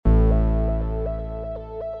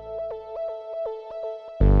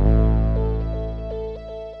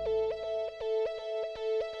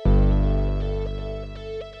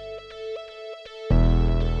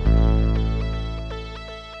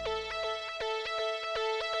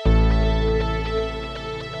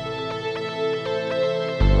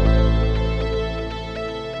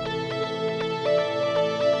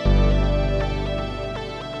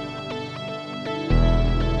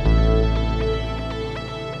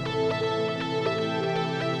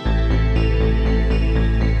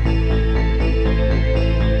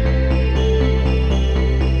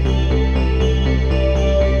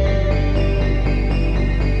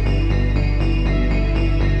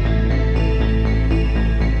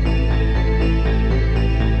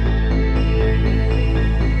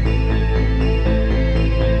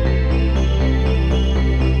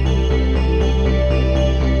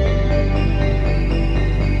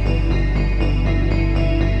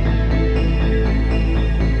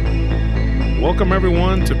Welcome,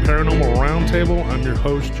 everyone, to Paranormal Roundtable. I'm your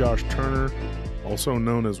host, Josh Turner, also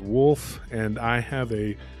known as Wolf, and I have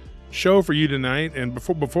a show for you tonight. And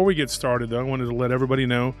before we get started, though, I wanted to let everybody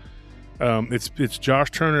know it's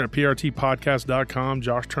Josh Turner at prtpodcast.com,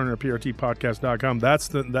 Josh Turner at prtpodcast.com. That's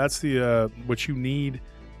the what you need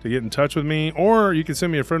to get in touch with me, or you can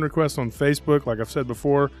send me a friend request on Facebook, like I've said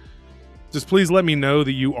before. Just please let me know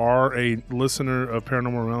that you are a listener of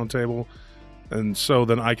Paranormal Roundtable, and so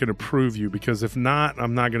then I can approve you, because if not,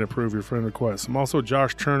 I'm not going to approve your friend request. I'm also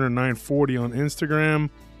Josh Turner 940 on Instagram.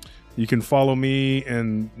 You can follow me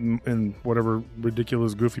and whatever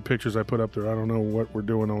ridiculous, goofy pictures I put up there. I don't know what we're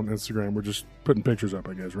doing on Instagram. We're just putting pictures up,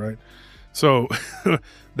 I guess, right? So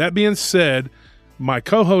that being said, my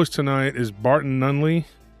co-host tonight is Barton Nunley,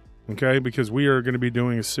 okay, because we are going to be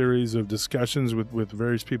doing a series of discussions with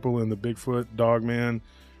various people in the Bigfoot, Dogman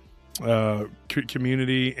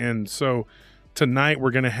community. And so tonight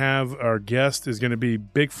we're going to have, our guest is going to be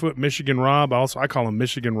Bigfoot Michigan Rob. Also, I call him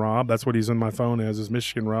Michigan Rob. That's what he's on my phone as, is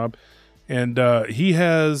Michigan Rob. And he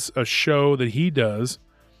has a show that he does.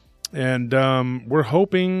 And we're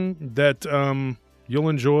hoping that you'll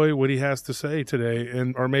enjoy what he has to say today,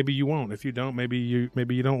 or maybe you won't. If you don't, maybe you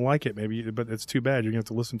don't like it. But it's too bad. You're going to have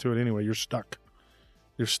to listen to it anyway. You're stuck.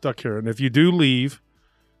 You're stuck here. And if you do leave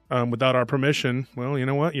without our permission, well, you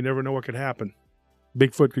know what? You never know what could happen.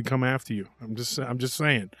 Bigfoot could come after you. I'm just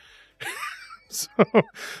saying.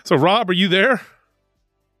 So Rob, are you there?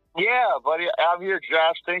 Yeah, buddy, I'm here,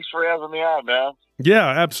 Josh. Thanks for having me on, man. Yeah,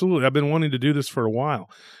 absolutely. I've been wanting to do this for a while.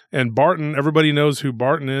 And Barton, everybody knows who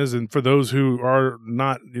Barton is. And for those who are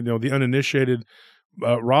not, the uninitiated,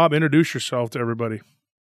 Rob, introduce yourself to everybody.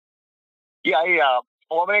 Yeah,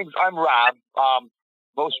 I'm Rob.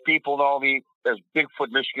 Most people know me as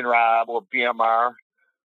Bigfoot Michigan Rob, or BMR.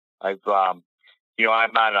 I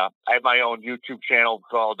have my own YouTube channel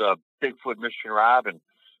called Bigfoot Michigan Rob, and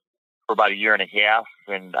for about a year and a half.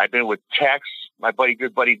 And I've been with Tex, my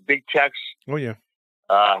good buddy, Big Tex. Oh yeah.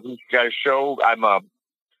 He's got a show.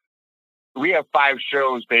 We have 5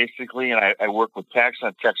 shows basically, and I work with Tex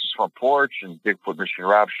on Texas Front Porch and Bigfoot Michigan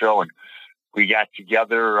Rob show. And we got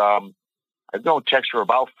together. I've known Tex for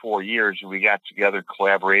about 4 years, and we got together,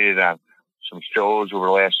 collaborated on some shows over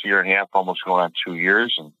the last year and a half, almost going on 2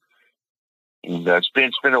 years. And it's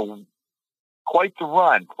been quite the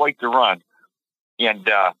run. And,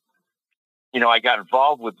 I got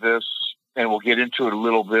involved with this, and we'll get into it a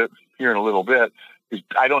little bit here in a little bit.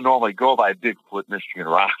 I don't normally go by Bigfoot Michigan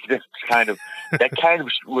Rob. That kind of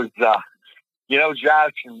was,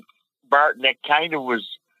 Josh and Barton, that kind of was,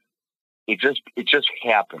 it just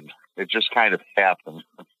happened. It just kind of happened.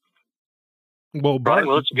 Well, Barton,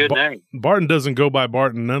 well, it's a good name. Barton doesn't go by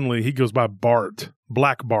Barton Nunley. He goes by Bart,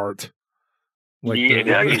 Black Bart. There you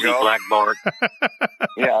go. Black Bart.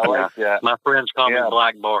 Yeah, I like that. My friends call me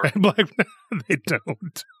Black Bart. They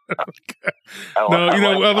don't. Okay.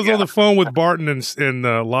 I was on the phone with Barton and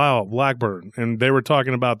Lyle Blackburn, and they were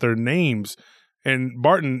talking about their names. And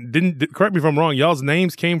Barton didn't, correct me if I'm wrong, y'all's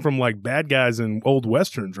names came from like bad guys in old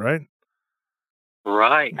westerns, right?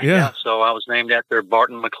 Right. Yeah. So I was named after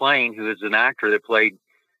Barton McLean, who is an actor that played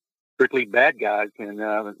strictly bad guys in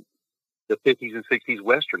the 50s and 60s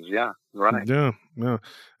westerns. Yeah, right. Yeah.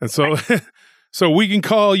 And so we can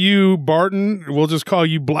call you Barton. We'll just call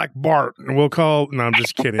you Black Bart. And no, I'm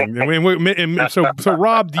just kidding. So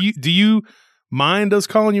Rob, do you mind us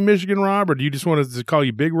calling you Michigan Rob, or do you just want us to call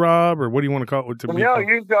you Big Rob, or what do you want to call it? No,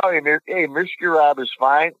 you can call me. Hey, Michigan Rob is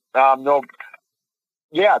fine.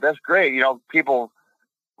 Yeah, that's great. People,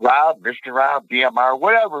 Rob, Michigan Rob, BMR,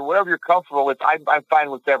 whatever you're comfortable with. I'm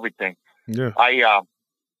fine with everything. Yeah.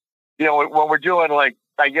 When we're doing, like,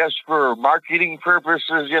 I guess for marketing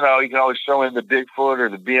purposes, you can always throw in the Bigfoot or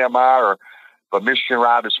the BMR, but Michigan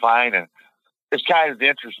Rob is fine. And it's kind of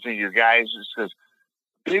interesting, you guys, because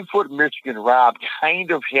Bigfoot Michigan Rob kind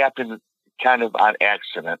of happened on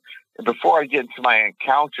accident. And before I get into my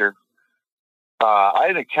encounter, I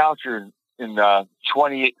had an encounter in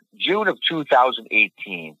June of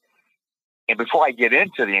 2018. And before I get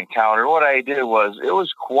into the encounter, what I did was, it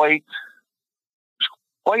was quite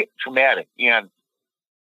traumatic. And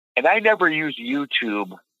I never used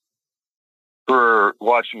YouTube for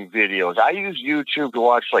watching videos. I used YouTube to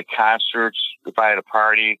watch like concerts. If I had a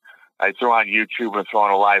party, I'd throw on YouTube and throw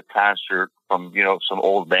on a live concert from, some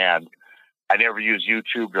old band. I never used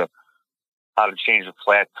YouTube to how to change a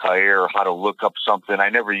flat tire or how to look up something. I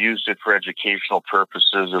never used it for educational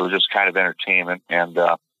purposes. It was just kind of entertainment. And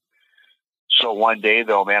so one day,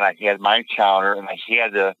 though, man, I had my encounter, and I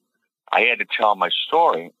had to tell my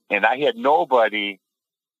story. And I had nobody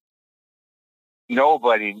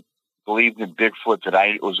believed in Bigfoot that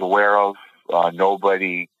I was aware of.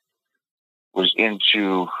 Nobody was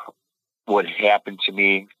into what happened to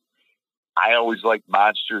me. I always liked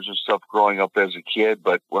monsters and stuff growing up as a kid,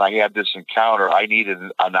 but when I had this encounter, I needed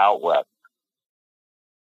an outlet.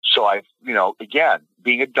 So I, again,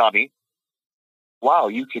 being a dummy, wow,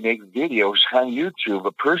 you can make videos on YouTube,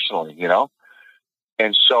 but personally,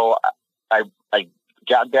 And so I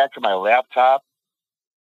got back to my laptop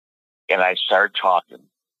and I started talking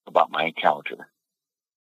about my encounter.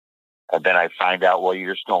 And then I find out, well,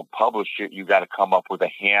 you just don't publish it. You got to come up with a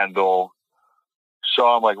handle. So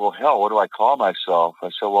I'm like, well, hell, what do I call myself? I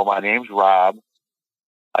said, well, my name's Rob.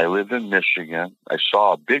 I live in Michigan. I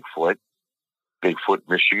saw a Bigfoot. Bigfoot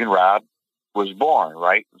Michigan Rob was born,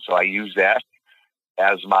 right? So I use that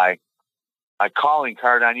as my calling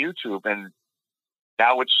card on YouTube. And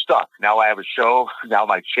now it's stuck. Now I have a show. Now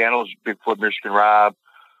my channel is Bigfoot Michigan Rob.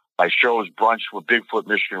 My show is Brunch with Bigfoot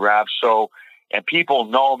Michigan Rob. So, and people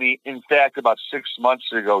know me. In fact, about 6 months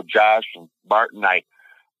ago, Josh and Martin, I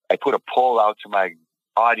put a poll out to my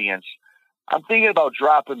audience. I'm thinking about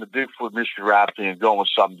dropping the Bigfoot Michigan Rob thing and going with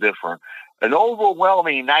something different. An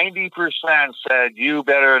overwhelming 90% said, you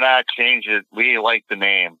better not change it. We like the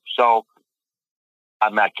name. So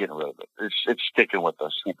I'm not getting rid of it. It's sticking with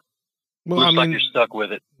us. Well, looks like you're stuck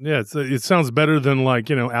with it. Yeah, it sounds better than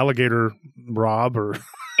Alligator Rob or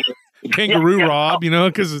Kangaroo Rob,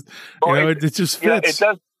 because it just fits.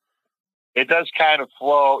 Yeah, it does kind of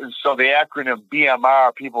flow. And so the acronym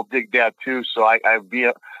BMR, people dig that too. So I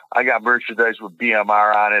got merchandise with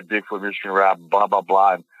BMR on it, Bigfoot Michigan Rob, blah, blah,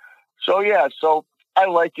 blah. And so I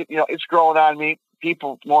like it. It's growing on me.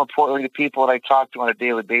 People, more importantly, the people that I talk to on a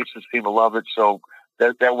daily basis seem to love it. So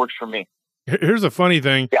that works for me. Here's a funny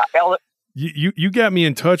thing. Yeah, You got me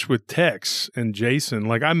in touch with Tex and Jason.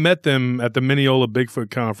 Like, I met them at the Mineola Bigfoot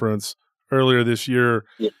conference earlier this year,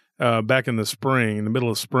 back in the middle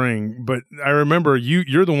of spring. But I remember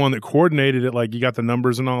you're the one that coordinated it. Like, you got the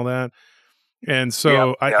numbers and all that. And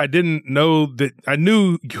so I didn't know that. I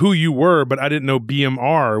knew who you were, but I didn't know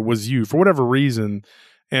BMR was you for whatever reason.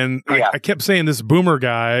 And I kept saying this boomer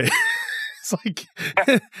guy. It's like,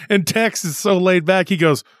 and Tex is so laid back. He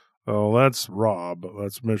goes, oh, that's Rob.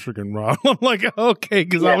 That's Michigan Rob. I'm like, okay,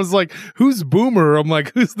 because I was like, who's Boomer? I'm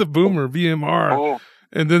like, who's the Boomer? BMR. Oh.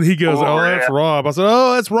 And then he goes, oh, that's Rob. I said,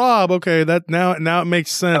 oh, that's Rob. Okay, that now it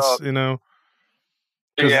makes sense,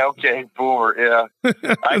 Yeah, okay, Boomer. Yeah,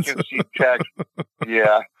 I can see Tex.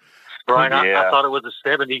 Yeah, Brian. I thought it was a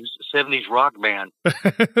 '70s rock band.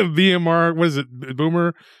 BMR. What is it?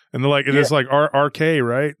 Boomer. And they're like, it's like RK,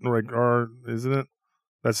 right? Like R, isn't it?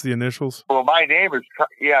 That's the initials. Well, my name is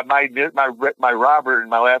my Robert, and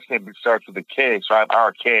my last name starts with a K, so I'm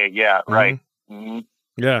RK. Yeah, right. Mm-hmm.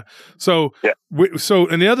 Yeah. So,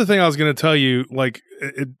 and the other thing I was going to tell you, like,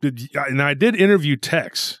 and I did interview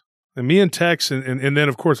Tex, and me and Tex, and then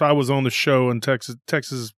of course I was on the show on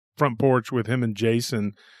Texas Front Porch with him and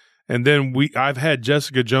Jason, and then I've had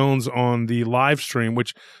Jessica Jones on the live stream.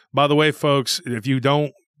 Which, by the way, folks, if you're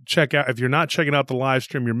not checking out the live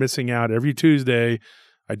stream, you're missing out. Every Tuesday,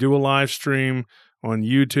 I do a live stream on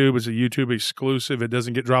YouTube. It's a YouTube exclusive. It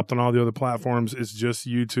doesn't get dropped on all the other platforms. It's just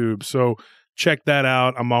YouTube. So check that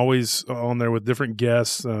out. I'm always on there with different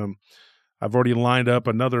guests. I've already lined up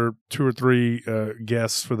another 2 or 3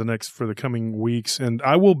 guests for the coming weeks, and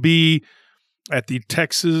I will be at the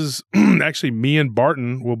Texas. Actually, me and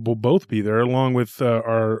Barton will both be there, along with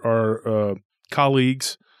our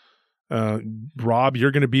colleagues. Rob,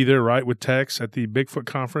 you're going to be there, right, with Tex at the Bigfoot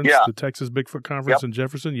conference, the Texas Bigfoot conference in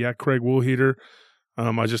Jefferson. Yeah, Craig Woolheater.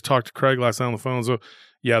 I just talked to Craig last night on the phone. So,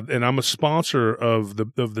 yeah, and I'm a sponsor of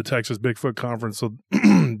the Texas Bigfoot conference. So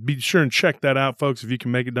be sure and check that out, folks. If you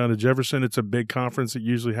can make it down to Jefferson, it's a big conference. It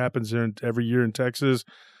usually happens there every year in Texas.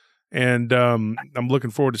 And I'm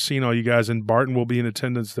looking forward to seeing all you guys. And Barton will be in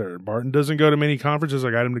attendance there. Barton doesn't go to many conferences.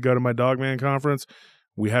 I got him to go to my Dogman conference.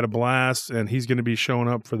 We had a blast, and he's going to be showing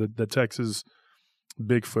up for the Texas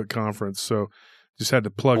Bigfoot conference. So just had to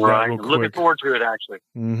plug that real quick. Looking forward to it, actually.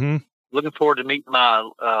 Mm-hmm. Looking forward to meeting my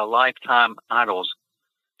lifetime idols,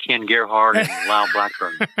 Ken Gerhard and Lyle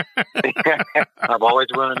Blackburn. I've always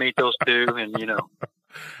wanted to meet those two, and it's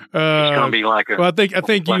going to be like a. Well, I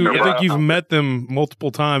think you've met them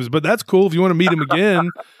multiple times, but that's cool if you want to meet them again.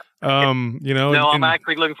 No, I'm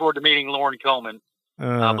actually looking forward to meeting Lauren Coleman.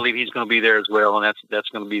 I believe he's going to be there as well, and that's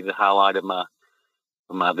going to be the highlight of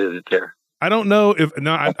my visit there. I don't know if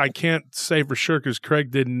I can't say for sure because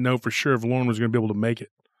Craig didn't know for sure if Lauren was going to be able to make it.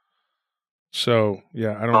 So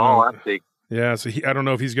yeah, I don't know. Oh, I see. Yeah, so I don't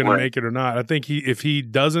know if he's going to make it or not. I think if he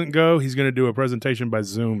doesn't go, he's going to do a presentation by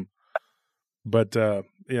Zoom. But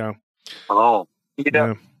Oh.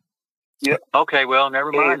 Yeah. Okay. Well,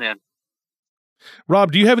 never mind then.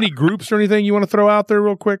 Rob, do you have any groups or anything you want to throw out there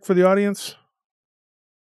real quick for the audience?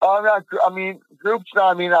 Groups.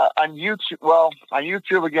 On YouTube. Well, on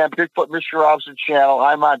YouTube again, Bigfoot Michigan Rob's channel.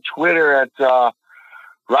 I'm on Twitter at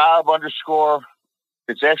Rob_.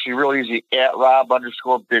 It's actually real easy at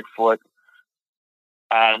Rob_Bigfoot.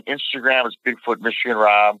 On Instagram, it's Bigfoot Michigan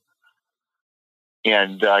Rob.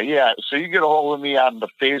 And so you get a hold of me on the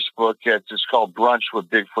Facebook. It's called Brunch with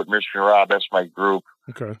Bigfoot Michigan Rob. That's my group.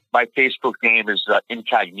 Okay. My Facebook name is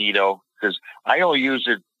Incognito because I only use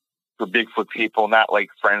it for Bigfoot people, not like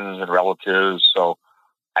friends and relatives. So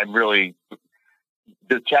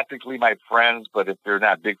they're technically my friends, but if they're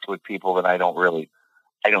not Bigfoot people, then I don't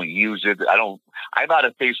use it. I'm not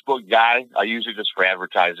a Facebook guy. I use it just for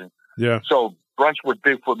advertising. Yeah. So Brunch with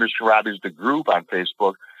Bigfoot Michigan Rob is the group on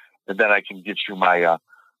Facebook. And then I can get you my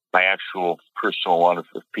actual personal one if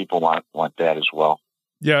people want that as well.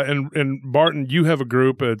 Yeah, and Barton, you have a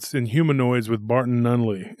group. It's Inhumanoids with Barton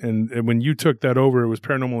Nunley, and when you took that over, it was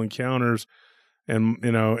Paranormal Encounters, and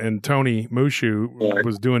and Tony Mushu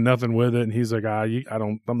was doing nothing with it, and he's like,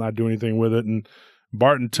 I'm not doing anything with it, and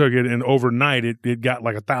Barton took it, and overnight it got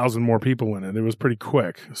like 1,000 more people in it. It was pretty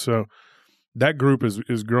quick, so. That group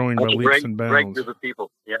is growing by leaps and bounds. Great group of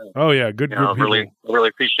people. Yeah. Oh yeah, good group of people. I really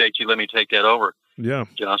appreciate you letting me take that over. Yeah.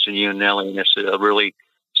 Josh and you and Nellie, and it's a really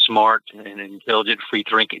smart and intelligent, free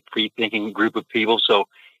thinking group of people. So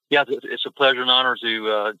yeah, it's a pleasure and honor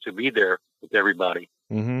to be there with everybody.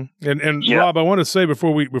 Mm-hmm. And Rob, I want to say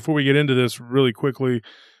before we get into this really quickly,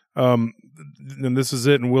 and this is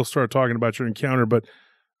it, and we'll start talking about your encounter, but.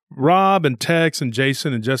 Rob and Tex and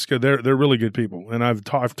Jason and Jessica, they're really good people, and I've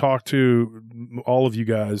talked to all of you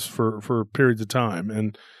guys for periods of time,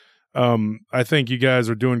 and I think you guys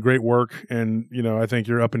are doing great work, and I think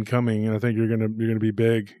you're up and coming, and I think you're gonna be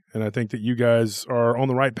big, and I think that you guys are on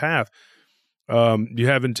the right path. You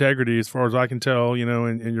have integrity, as far as I can tell,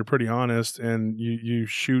 and you're pretty honest, and you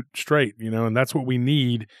shoot straight, and that's what we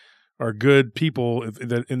need are good people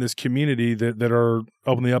that in this community that are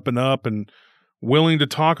on the up and up and willing to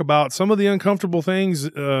talk about some of the uncomfortable things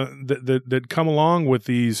that come along with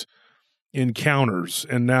these encounters.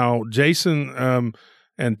 And now Jason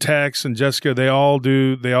and Tex and Jessica, they all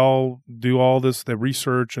do all this, the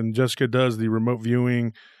research, and Jessica does the remote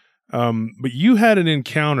viewing. But you had an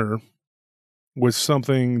encounter with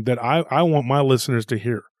something that I want my listeners to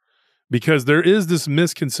hear, because there is this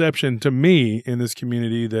misconception to me in this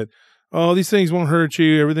community that, oh, these things won't hurt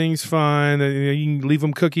you. Everything's fine. You can leave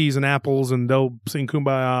them cookies and apples, and they'll sing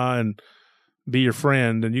Kumbaya and be your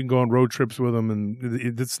friend, and you can go on road trips with them.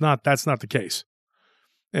 And that's not the case.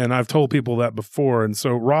 And I've told people that before. And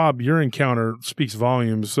so, Rob, your encounter speaks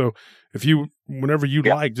volumes. So, whenever you'd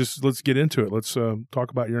like, just let's get into it. Let's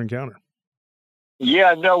talk about your encounter.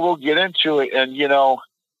 Yeah, no, we'll get into it. And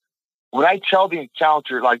when I tell the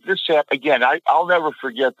encounter like this, again, I'll never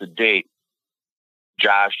forget the date.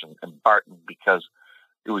 Josh and Barton, because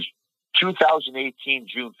it was 2018,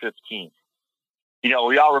 June 15th.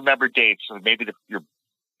 We all remember dates, maybe your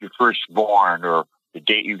firstborn or the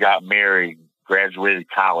date you got married, graduated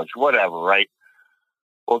college, whatever, right?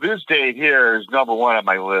 Well, this date here is number one on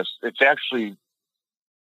my list. It's actually,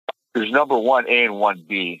 there's number 1A and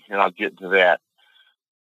 1B, and I'll get to that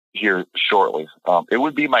here shortly. It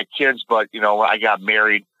would be my kids, but, I got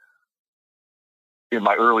married in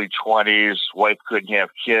my early 20s, wife couldn't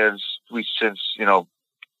have kids. We since,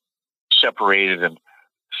 separated. And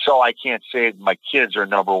so I can't say my kids are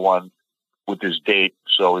number one with this date.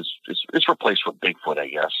 So it's replaced with Bigfoot, I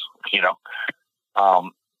guess,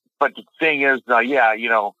 but the thing is, I'm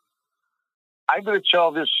going to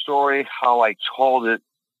tell this story how I told it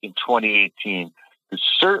in 2018. It's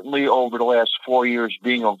certainly over the last 4 years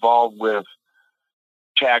being involved with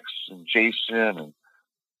Tex and Jason and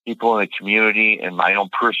people in the community and my own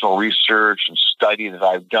personal research and study that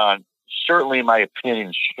I've done. Certainly my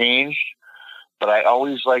opinion's changed, but I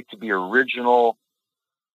always like to be original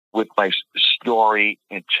with my story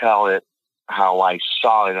and tell it how I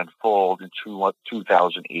saw it unfold in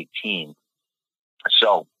 2018.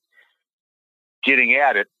 So getting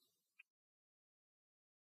at it,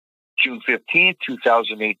 June 15th,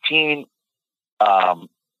 2018, I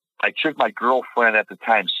took my girlfriend at the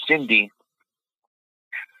time, Cindy,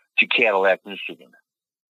 to Cadillac, Michigan.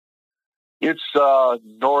 It's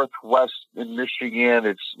northwest in Michigan.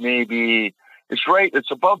 It's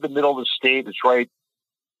above the middle of the state. It's right.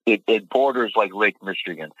 It borders like Lake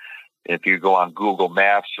Michigan. If you go on Google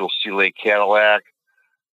Maps, you'll see Lake Cadillac.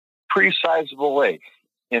 Pretty sizable lake.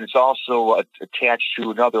 And it's also attached to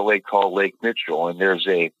another lake called Lake Mitchell. And there's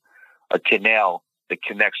a canal that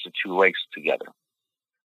connects the two lakes together.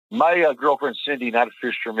 My girlfriend, Cindy, not a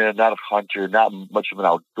fisherman, not a hunter, not much of an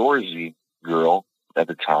outdoorsy girl at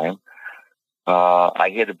the time.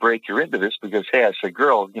 I had to break her into this because, hey, I said,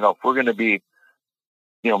 girl, if we're going to be,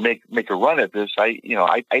 make a run at this, I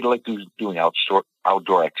like doing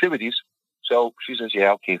outdoor activities. So she says,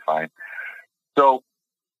 yeah, okay, fine. So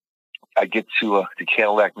I get to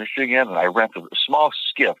Cadillac, Michigan, and I rent a small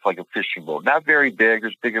skiff, like a fishing boat. Not very big.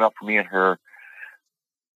 It's big enough for me and her.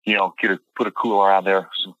 Put a cooler on there,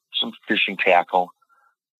 some fishing tackle,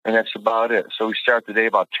 and that's about it. So we start the day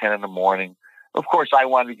about 10 in the morning. Of course, I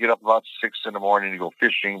wanted to get up about 6 in the morning to go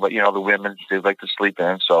fishing, but, the women, they like to sleep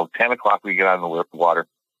in. So 10 o'clock, we get on the water.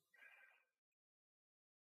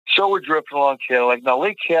 So we're drifting along Cadillac. Now,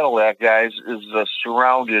 Lake Cadillac, guys, is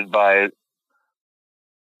surrounded by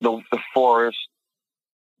the forest,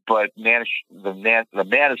 but the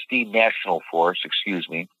Manistee National Forest, excuse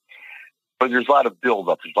me. But there's a lot of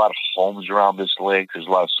buildup. There's a lot of homes around this lake. There's a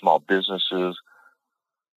lot of small businesses,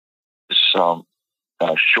 some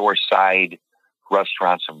shoreside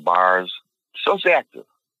restaurants and bars. So it's active.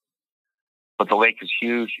 But the lake is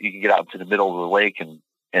huge. You can get out to the middle of the lake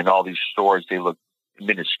and all these stores, they look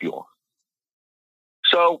minuscule.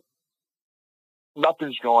 So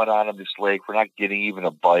nothing's going on in this lake. We're not getting even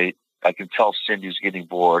a bite. I can tell Cindy's getting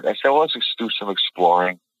bored. I said, well, let's do some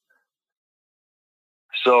exploring.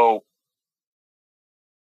 So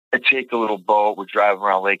I take a little boat. We're driving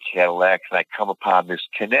around Lake Cadillac, and I come upon this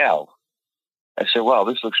canal. I said, wow,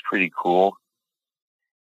 this looks pretty cool.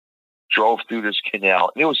 Drove through this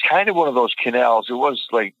canal. And it was kind of one of those canals. It was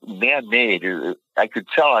like man-made. I could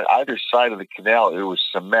tell on either side of the canal it was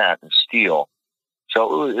cement and steel.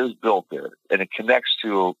 So it was built there. And it connects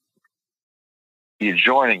to the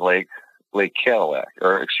adjoining lake, Lake Cadillac,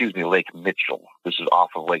 or excuse me, Lake Mitchell. This is off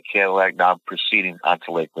of Lake Cadillac. Now I'm proceeding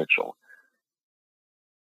onto Lake Mitchell.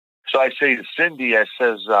 So I say to Cindy, I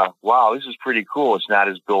says, wow, this is pretty cool. It's not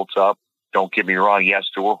as built up. Don't get me wrong. Yes,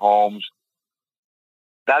 there were homes.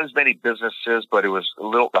 Not as many businesses, but it was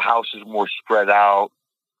the houses more spread out.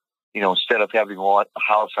 Instead of having one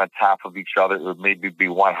house on top of each other, it would maybe be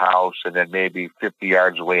one house and then maybe 50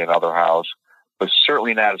 yards away another house, but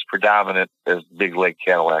certainly not as predominant as Big Lake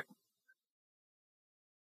Cadillac.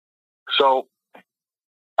 So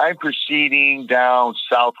I'm proceeding down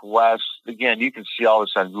southwest. Again, you can see all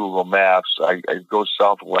this on Google Maps. I go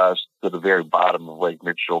southwest to the very bottom of Lake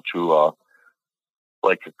Mitchell to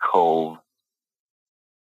like a cove.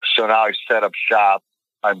 So now I set up shop.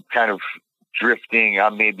 I'm kind of drifting.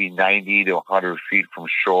 I'm maybe 90 to 100 feet from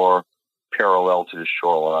shore, parallel to the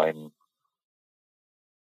shoreline.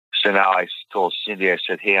 So now I told Cindy, I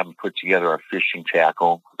said, hey, I'm going to put together our fishing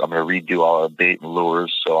tackle. I'm going to redo all our bait and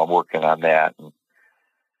lures. So I'm working on that. And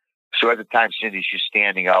so at the time, Cindy, she's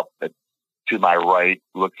standing up to my right,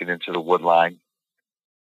 looking into the wood line.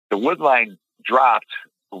 The wood line dropped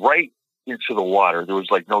right into the water. There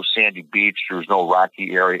was like no sandy beach. There was no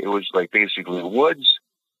rocky area. It was like basically woods.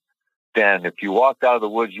 Then if you walked out of the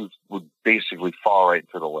woods, you would basically fall right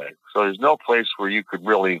into the lake. So there's no place where you could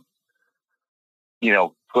really,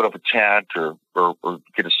 put up a tent or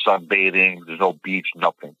get a sunbathing. There's no beach,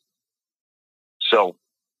 nothing. So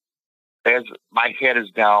as my head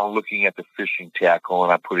is down looking at the fishing tackle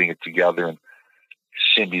and I'm putting it together, and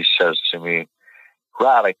Cindy says to me,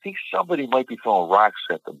 Rob, I think somebody might be throwing rocks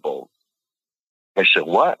at the boat. I said,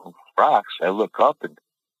 what? Rocks? I look up, and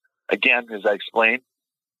again, as I explained,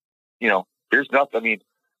 there's nothing. I mean,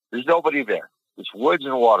 there's nobody there. It's woods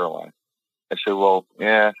and water line. I said, well,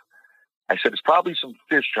 yeah. I said, it's probably some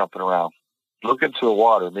fish jumping around. Look into the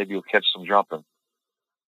water. Maybe you'll catch some jumping.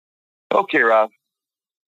 Okay, Rob.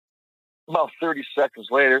 About 30 seconds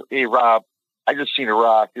later, hey, Rob, I just seen a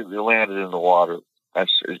rock. It landed in the water. As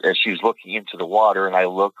she's looking into the water, and I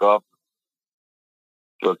look up,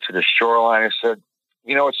 look to the shoreline. I said,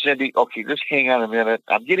 you know what, Cindy? Okay, just hang on a minute.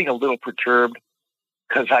 I'm getting a little perturbed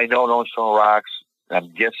because I know no one's throwing rocks.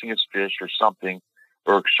 I'm guessing it's fish or something,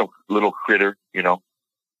 or some little critter,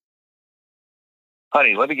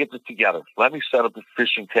 Honey, let me get this together. Let me set up the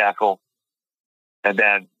fishing tackle, and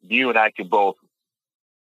then you and I can both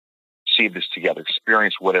see this together,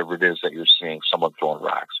 experience whatever it is that you're seeing, someone throwing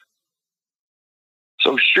rocks.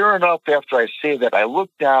 So sure enough, after I say that, I look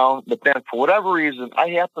down, but then for whatever reason,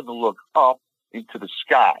 I happen to look up into the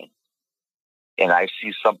sky, and I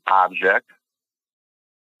see some object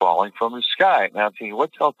falling from the sky. And I'm thinking,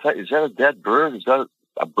 is that a dead bird? Is that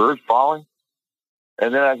a bird falling?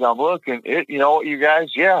 And then as I'm looking, you know what, you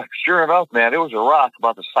guys? Yeah, sure enough, man, it was a rock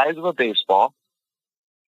about the size of a baseball,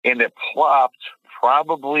 and it plopped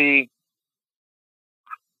probably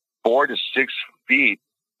 4 to 6 feet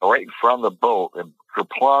right in front of the boat, and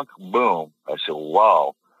kerplunk, boom. I said,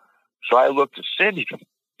 wow. So I looked at Cindy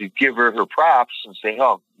to give her props and say,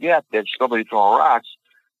 oh, yeah, there's somebody throwing rocks.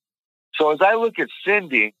 So as I look at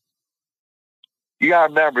Cindy, you got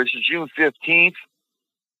to remember, this is June 15th.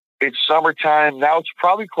 It's summertime. Now it's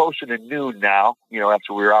probably closer to noon now,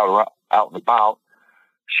 after we were out and about.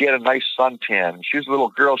 She had a nice suntan. She was a little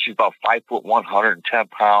girl. She's about 5 foot, 110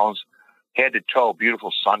 pounds, head to toe,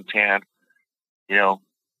 beautiful suntan,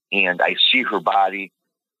 and I see her body.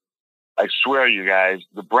 I swear, you guys,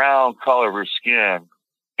 the brown color of her skin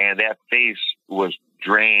and that face was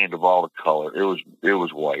drained of all the color. It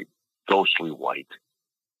was white, ghostly white.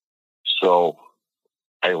 So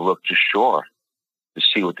I looked to shore to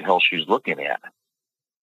see what the hell she's looking at.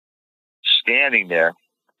 Standing there,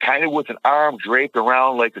 kind of with an arm draped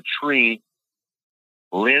around like a tree,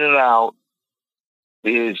 leaning out,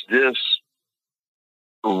 is this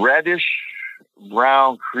reddish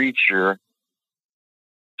brown creature.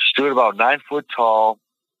 Stood about 9 foot tall,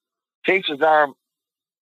 takes his arm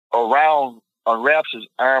around, unwraps his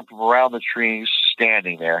arm from around the trees,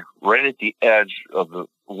 standing there, right at the edge of the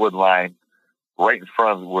wood line, right in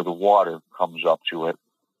front of where the water comes up to it,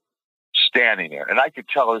 standing there. And I could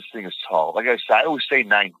tell this thing is tall. Like I said, I always say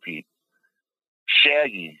 9 feet.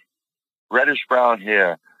 Shaggy, reddish brown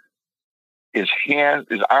hair. His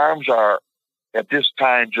arms are, at this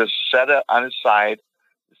time, just set up on his side.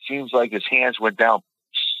 It seems like his hands went down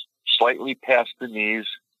slightly past the knees,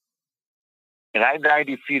 and I'm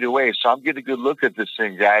 90 feet away, so I'm getting a good look at this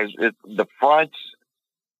thing, guys. The front,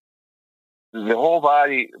 the whole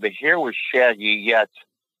body, the hair was shaggy, yet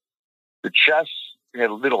the chest had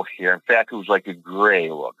a little hair. In fact, it was like a gray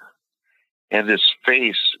look, and this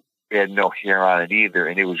face had no hair on it either,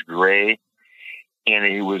 and it was gray, and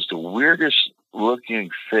it was the weirdest looking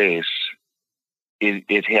face.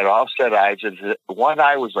 It had offset eyes. One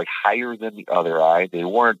eye was like higher than the other eye. They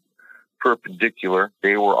weren't perpendicular,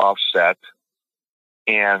 they were offset.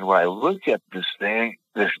 And when I look at this thing,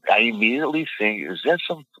 I immediately think, is that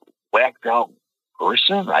some whacked out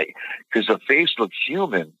person? Because the face looked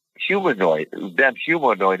humanoid. Then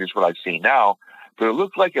humanoid is what I see now, but it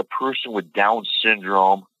looked like a person with Down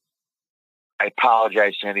syndrome. I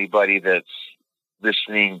apologize to anybody that's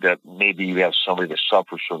listening that maybe you have somebody that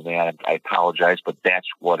suffers from that. I apologize, but that's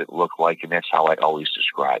what it looked like, and that's how I always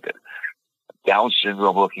describe it. Down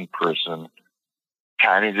syndrome looking person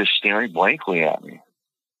kind of just staring blankly at me.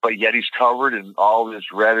 But yet he's covered in all this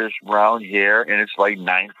reddish brown hair, and it's like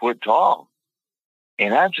 9 foot tall.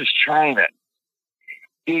 And I'm just trying to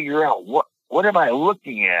figure out what am I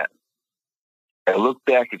looking at? I look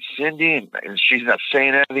back at Cindy, and she's not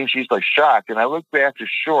saying anything. She's like shocked. And I look back to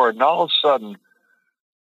shore, and all of a sudden,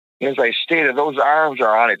 as I stated, those arms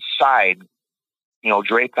are on its side,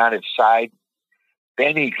 draped on its side.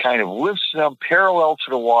 Then he kind of lifts them parallel to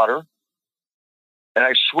the water. And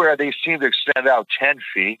I swear they seem to extend out 10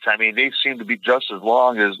 feet. I mean, they seem to be just as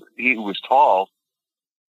long as he was tall.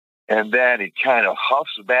 And then he kind of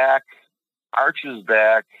huffs back, arches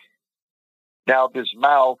back. Now this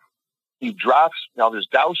mouth, he drops. Now this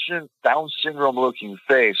Down syndrome looking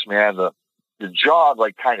face, man, the jaw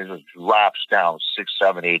like kind of just drops down 6,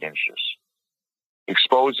 7, 8 inches,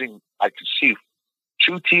 exposing, I could see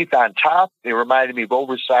 2 teeth on top. They reminded me of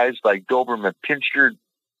oversized, like Doberman pinscher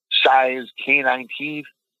size canine teeth.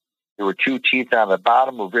 There were 2 teeth on the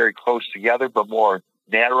bottom, were very close together, but more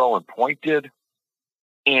narrow and pointed.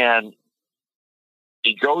 And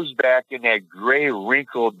it goes back in that gray,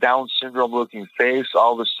 wrinkled, Down syndrome looking face.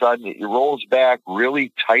 All of a sudden, it rolls back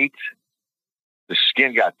really tight. The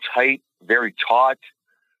skin got tight, very taut.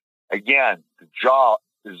 Again, the jaw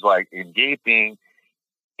is like gaping,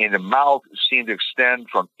 and the mouth seemed to extend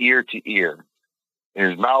from ear to ear. And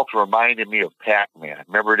his mouth reminded me of Pac-Man.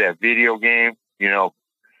 Remember that video game?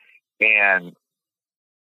 And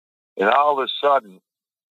all of a sudden,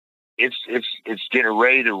 it's getting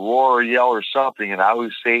ready to roar or yell or something. And I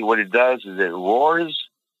always say what it does is it roars,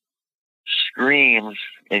 screams,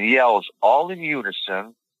 and yells all in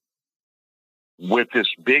unison with this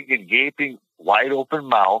big and gaping, wide open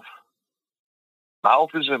mouth. Mouth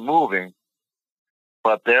isn't moving,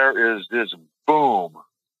 but there is this boom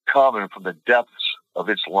coming from the depths of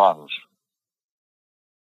its lungs.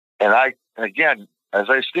 And again, as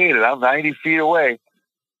I stated, I'm 90 feet away,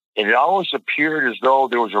 and it almost appeared as though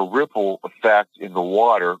there was a ripple effect in the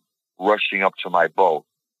water rushing up to my boat.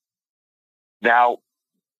 Now,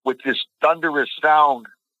 with this thunderous sound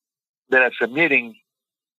that it's emitting,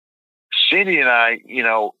 Cindy and I,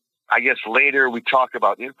 I guess later we talk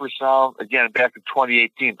about infrasound. Again, back in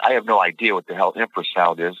 2018, I have no idea what the hell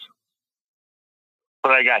infrasound is.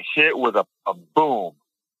 But I got hit with a boom,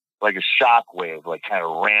 like a shock wave, like kind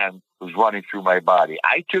of was running through my body.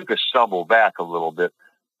 I took a stumble back a little bit.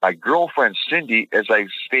 My girlfriend, Cindy, as I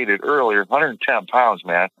stated earlier, 110 pounds,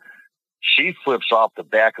 man, she flips off the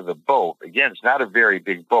back of the boat. Again, it's not a very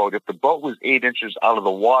big boat. If the boat was 8 inches out of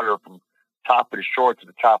the water from top of the shore to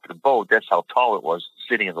the top of the boat, that's how tall it was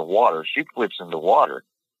sitting in the water. She flips in the water.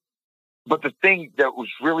 But the thing that was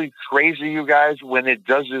really crazy, you guys, when it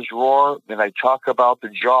does this roar, and I talk about the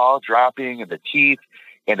jaw dropping and the teeth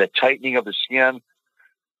and the tightening of the skin,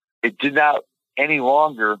 it did not any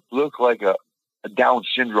longer look like a Down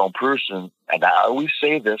syndrome person. And I always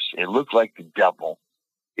say this, it looked like the devil.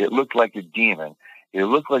 It looked like a demon. It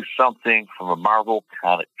looked like something from a Marvel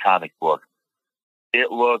comic book.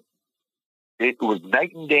 It was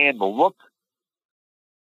night and day, and the look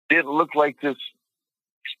didn't look like this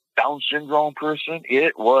Down syndrome person.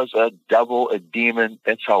 It was a devil, a demon.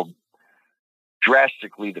 That's how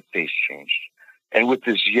drastically the face changed. And with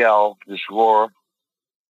this yell, this roar.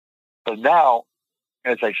 So now,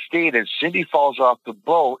 as I stated, Cindy falls off the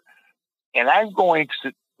boat, and I'm going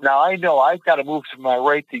to, now I know I've got to move to my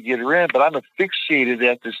right to get her in, but I'm fixated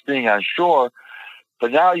at this thing on shore.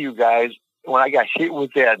 But now, you guys, when I got hit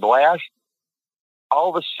with that blast, all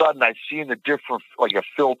of a sudden I see in a different, like a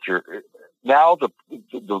filter. Now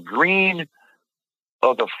the green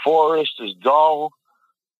of the forest is dull.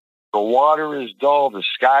 The water is dull. The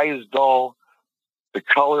sky is dull. The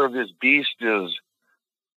color of this beast is,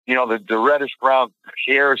 the reddish brown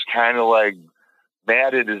hair is kind of like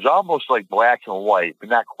matted. It's almost like black and white, but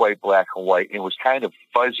not quite black and white. It was kind of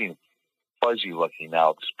fuzzy looking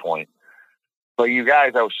now at this point. But you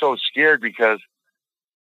guys, I was so scared because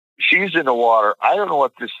she's in the water. I don't know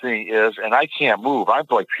what this thing is, and I can't move. I'm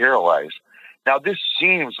like paralyzed. Now, this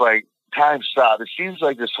seems like time stopped. It seems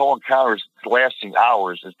like this whole encounter is lasting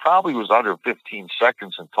hours. It probably was under 15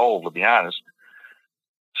 seconds in total, to be honest.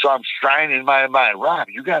 So I'm trying in my mind, Rob,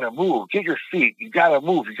 you got to move. Get your feet. You got to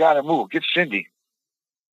move. You got to move. Get Cindy.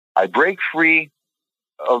 I break free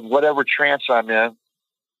of whatever trance I'm in.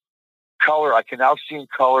 Color, I can now see in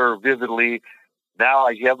color vividly. Now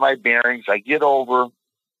I have my bearings. I get over.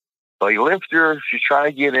 I lift her. She's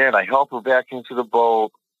trying to get in. I help her back into the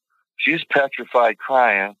boat. She's petrified,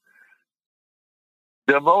 crying.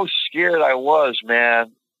 The most scared I was,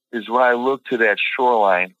 man, is when I looked to that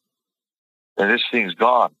shoreline and this thing's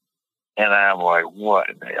gone. And I'm like, what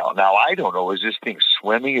in the hell? Now, I don't know. Is this thing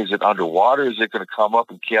swimming? Is it underwater? Is it going to come up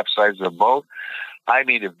and capsize the boat? I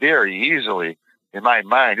mean, it very easily, in my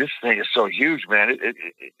mind, this thing is so huge, man.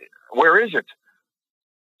 Where is it?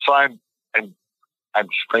 So I'm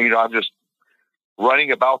just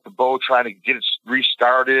running about the boat, trying to get it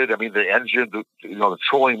restarted. I mean, the engine, the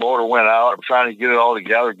trolling motor went out. I'm trying to get it all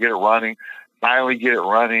together, get it running, finally get it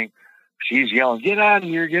running. She's yelling, get out of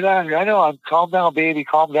here, get out of here. I know, calm down, baby,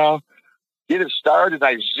 calm down. Get it started.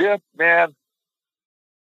 I zip, man,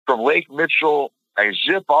 from Lake Mitchell. I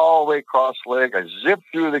zip all the way across the lake. I zip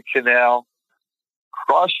through the canal,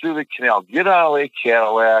 cross through the canal, get out of Lake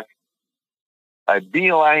Cadillac. I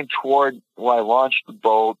beeline toward where I launched the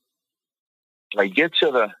boat. I get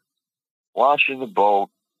to the launching the boat,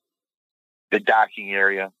 the docking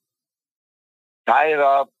area, tie it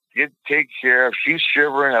up, take care of. She's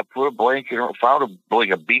shivering. I put a blanket, found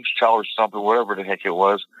a beach towel or something, whatever the heck it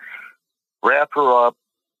was. Wrap her up,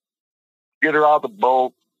 get her out of the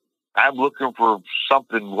boat. I'm looking for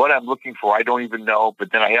something. What I'm looking for, I don't even know.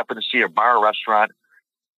 But then I happen to see a bar restaurant.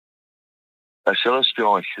 I said, let's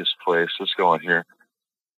go in this place. Let's go in here.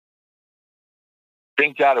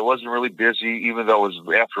 Thank God it wasn't really busy, even though it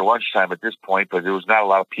was after lunchtime at this point, but there was not a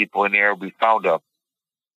lot of people in there. We found a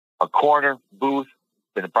corner booth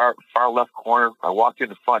in the far left corner. I walked in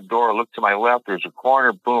the front door, looked to my left. There's a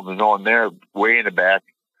corner. Boom, there's no one there, way in the back.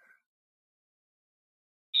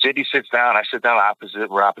 Cindy sits down. I sit down opposite.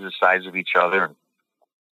 We're opposite sides of each other. And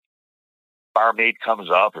barmaid comes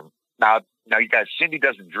up. And now you guys, Cindy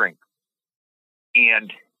doesn't drink.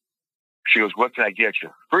 And she goes, what can I get you?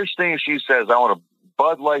 First thing she says, I want a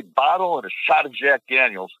Bud Light bottle and a shot of Jack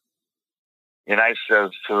Daniels. And I says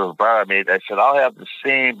to the barmaid, I said, I'll have the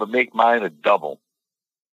same, but make mine a double.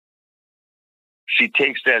 She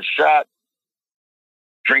takes that shot,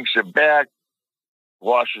 drinks it back,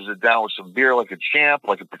 washes it down with some beer like a champ,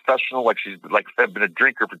 like a professional, like I've been a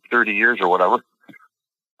drinker for 30 years or whatever.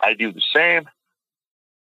 I do the same.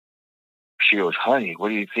 She goes, honey, what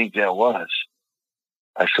do you think that was?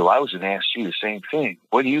 I said, well, I was going to ask you the same thing.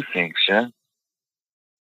 What do you think, son?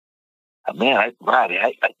 Man, I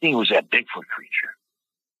think it was that Bigfoot creature.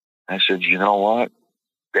 I said, you know what?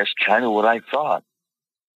 That's kind of what I thought.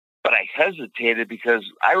 But I hesitated because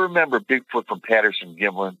I remember Bigfoot from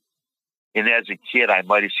Patterson-Gimlin. And as a kid, I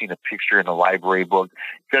might have seen a picture in a library book,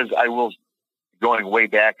 because I will, going way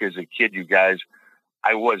back as a kid, you guys,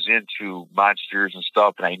 I was into monsters and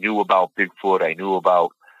stuff, and I knew about Bigfoot. I knew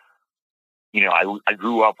about, I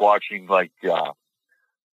grew up watching like Bela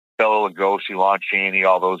Lugosi, Lon Chaney,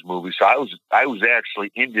 all those movies. So I was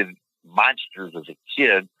actually into monsters as a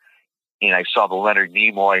kid, and I saw the Leonard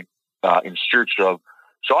Nimoy in Search of.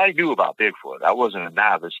 So I knew about Bigfoot. I wasn't a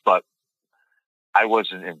novice, but I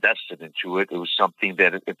wasn't invested into it. It was something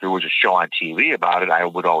that if there was a show on TV about it, I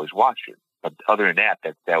would always watch it. But other than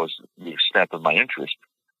that was the extent of my interest.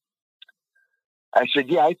 I said,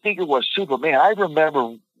 yeah, I think it was Superman. I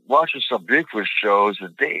remember watching some Bigfoot shows,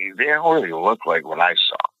 and they don't really look like what I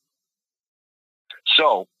saw.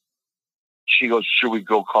 So she goes, should we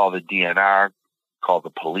go call the DNR, call the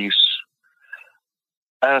police?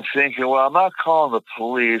 And I'm thinking, well, I'm not calling the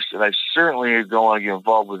police, and I certainly don't want to get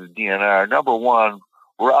involved with the DNR. Number one,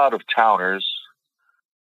 we're out of towners.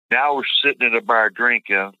 Now we're sitting in a bar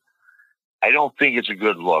drinking. I don't think it's a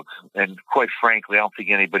good look. And quite frankly, I don't think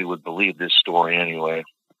anybody would believe this story anyway.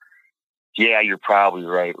 Yeah, you're probably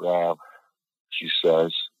right, Rob, she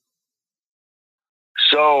says.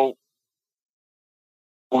 So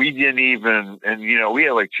we didn't even, and we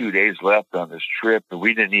had like 2 days left on this trip, and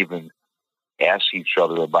we didn't even ask each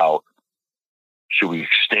other about, should we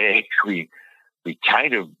stay? We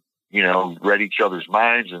kind of, read each other's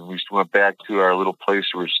minds, and we just went back to our little place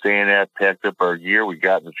we were staying at, packed up our gear. We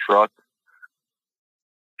got in the truck,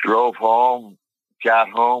 drove home, got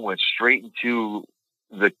home, went straight into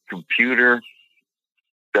the computer,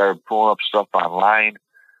 started pulling up stuff online,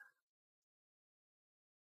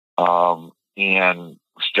 and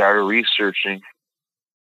started researching.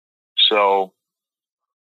 So,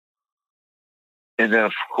 and then,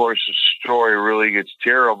 of course, the story really gets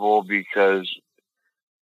terrible, because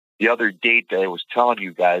the other date that I was telling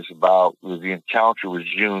you guys about was the encounter was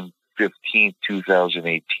June 15th,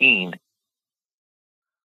 2018.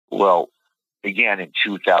 Well, again in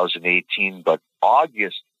 2018, but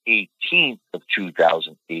August 18th of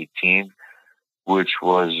 2018, which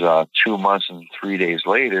was 2 months and 3 days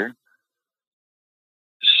later,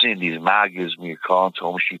 Cindy's mom gives me a call and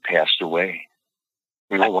told me she passed away.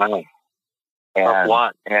 Oh, wow. And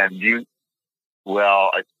what? And she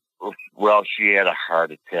had a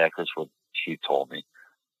heart attack. That's what she told me.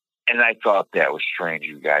 And I thought that was strange,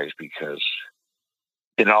 you guys, because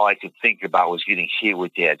then all I could think about was getting hit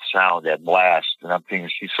with that sound, that blast. And I'm thinking,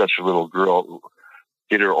 she's such a little girl.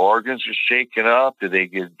 Did her organs just shaken up? Did they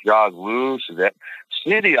get jogged loose?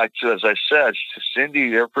 Cindy, as I said, Cindy,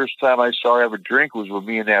 the first time I saw her have a drink was with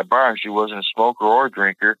me in that bar, and she wasn't a smoker or a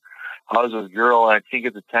drinker. I was a girl, and I think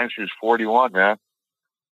at the time she was 41, man.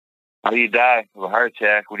 How do you die of a heart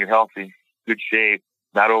attack when you're healthy, good shape,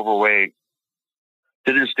 not overweight?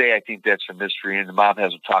 To this day, I think that's a mystery, and the mom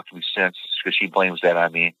hasn't talked to me since, because she blames that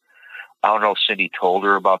on me. I don't know if Cindy told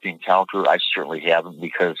her about the encounter. I certainly haven't,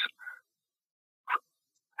 because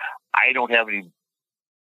I don't have any.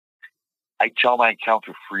 I tell my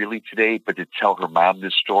encounter freely today, but to tell her mom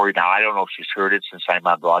this story, now I don't know if she's heard it since I'm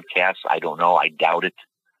on broadcast. I don't know. I doubt it.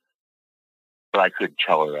 But I couldn't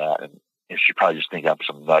tell her that, and she probably just think I'm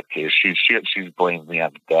some nutcase. She's blamed me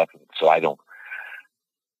on the death, so I don't.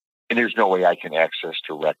 And there's no way I can access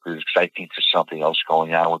to records, because I think there's something else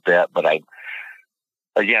going on with that. But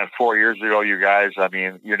again, 4 years ago, you guys, I've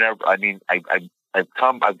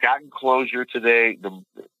gotten closure today.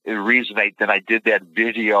 The reason I did that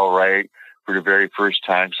video, right, for the very first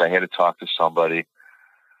time, because I had to talk to somebody.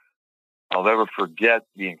 I'll never forget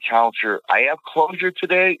the encounter. I have closure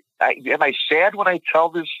today. Am I sad when I tell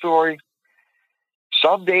this story?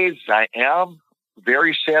 Some days I am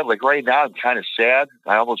very sad. Like right now, I'm kind of sad.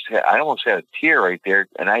 I almost had a tear right there,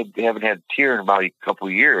 and I haven't had a tear in about a couple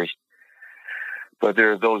of years. But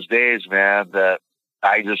there are those days, man, that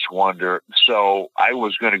I just wonder. So I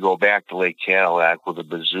was going to go back to Lake Cadillac with a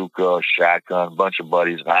bazooka, a shotgun, a bunch of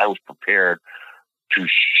buddies, and I was prepared to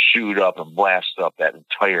shoot up and blast up that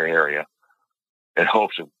entire area in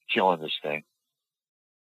hopes of killing this thing,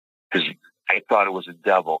 because I thought it was a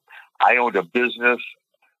devil. I owned a business.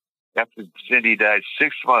 After Cindy died,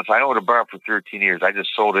 6 months, I owned a bar for 13 years. I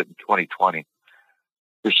just sold it in 2020.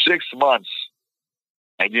 For 6 months,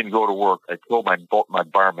 I didn't go to work. I told my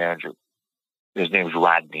bar manager, his name was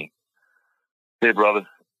Rodney, hey, brother,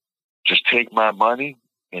 just take my money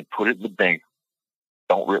and put it in the bank.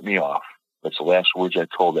 Don't rip me off. That's the last words I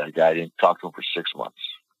told that guy. I didn't talk to him for 6 months,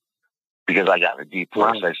 because I got in a deep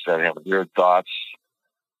place. I started having weird thoughts.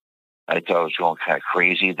 I thought I was going kind of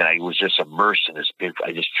crazy. Then I was just immersed in this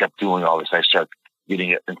I just kept doing all this. I started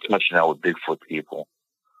getting in touch now with Bigfoot people.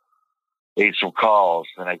 made some calls,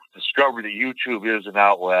 and I discovered that YouTube is an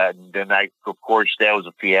outlet. And then of course, that was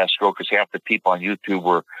a fiasco because half the people on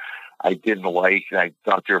YouTube I didn't like, and I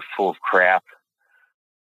thought they were full of crap.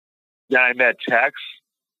 Then I met Tex.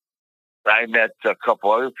 I met a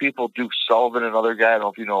couple other people, Duke Sullivan, another guy. I don't know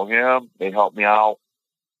if you know him. They helped me out,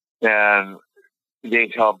 and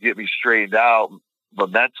they helped get me straightened out.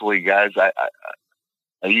 But mentally, guys,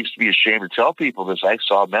 I used to be ashamed to tell people this. I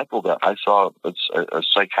saw mental death. I saw a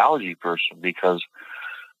psychology person because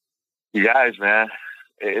you guys, man,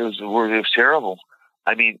 it was terrible.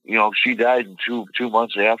 I mean, she died in two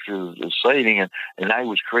months after the sighting, and I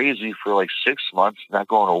was crazy for like 6 months, not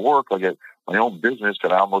going to work. I got my own business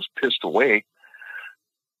that I almost pissed away.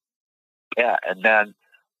 Yeah, and then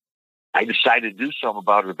I decided to do something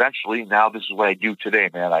about it eventually. Now this is what I do today,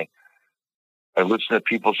 man. I listen to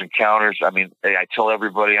people's encounters. I mean, I tell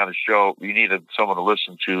everybody on the show, you need someone to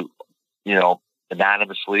listen to,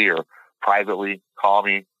 anonymously or privately. Call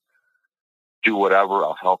me, do whatever.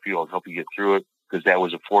 I'll help you. I'll help you get through it because that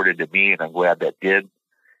was afforded to me, and I'm glad that did.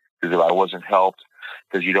 Because if I wasn't helped,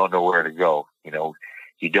 because you don't know where to go, you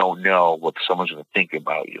don't know what someone's going to think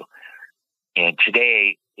about you. And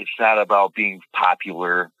today, it's not about being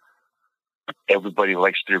popular. Everybody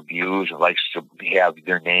likes their views and likes to have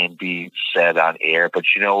their name be said on air. But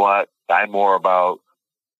you know what? I'm more about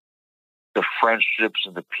the friendships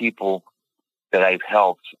and the people that I've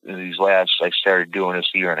helped in I started doing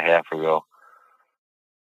this a year and a half ago.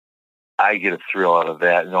 I get a thrill out of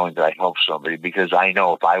that, knowing that I helped somebody, because I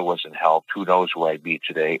know if I wasn't helped, who knows where I'd be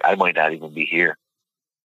today. I might not even be here.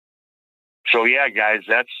 So yeah, guys,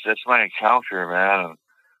 that's my encounter, man.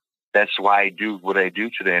 That's why I do what I do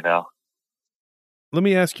today now. Let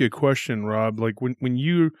me ask you a question, Rob. Like when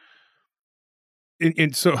you,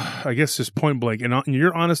 and so I guess just point blank, in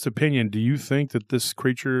your honest opinion, do you think that this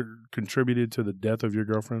creature contributed to the death of your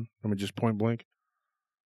girlfriend? I mean, just point blank.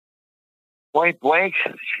 Point blank.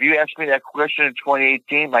 If you asked me that question in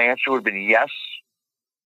 2018, my answer would have been yes.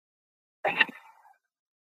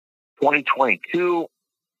 2022,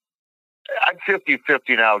 I'm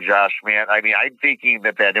 50-50 now, Josh, man. I mean, I'm thinking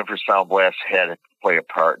that infrasound blast had to play a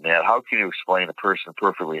part in that. How can you explain a person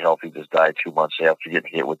perfectly healthy just died 2 months after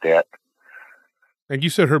getting hit with that? And you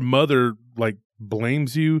said her mother, like,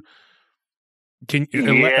 blames you. Can you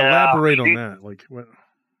elaborate on that? Like, what?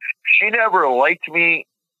 She never liked me,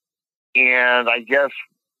 and I guess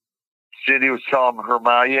Cindy was telling her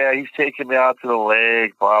mom, yeah, he's taking me out to the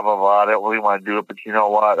lake, blah, blah, blah. I don't really want to do it, but you know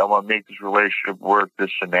what? I want to make this relationship work,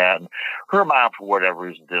 this and that. And her mom, for whatever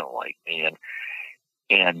reason, didn't like me.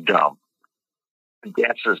 And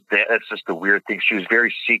that's just the weird thing. She was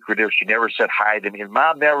very secretive. She never said hi to me. And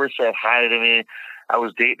Mom never said hi to me. I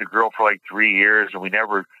was dating a girl for like 3 years, and we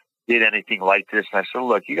never did anything like this. And I said,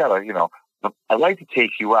 look, you got to, I'd like to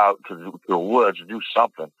take you out to the woods and do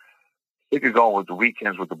something. We could go with the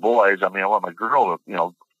weekends with the boys. I mean, I want my girl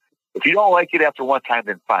to, if you don't like it after one time,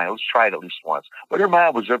 then fine. Let's try it at least once. But her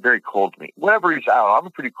mom was very cold to me. Whatever he's out, I'm a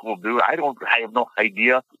pretty cool dude. I have no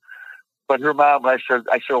idea. But her mom, I said,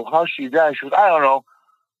 well, how's she die? She goes, I don't know.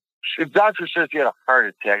 The doctor says she had a heart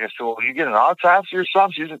attack. I said, well, you get an autopsy or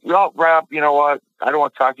something? She said, well, Rob, you know what? I don't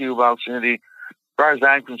want to talk to you about Cindy. As far as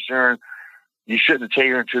I'm concerned, you shouldn't have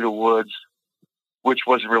taken her into the woods, which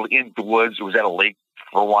wasn't really in the woods. It was at a lake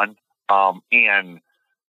for one. And,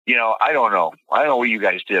 I don't know. I don't know what you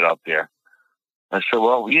guys did up there. I said,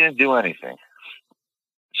 well, we didn't do anything.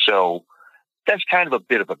 So that's kind of a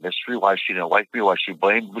bit of a mystery why she didn't like me, why she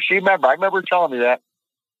blamed me. But I remember telling me that.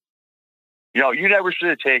 You never should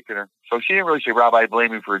have taken her. So she didn't really say, Rob, I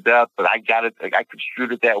blame you for her death, but I got it. I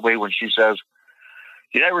construed it that way when she says,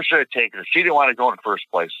 you never should have taken her. She didn't want to go in the first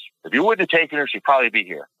place. If you wouldn't have taken her, she'd probably be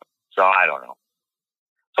here. So I don't know.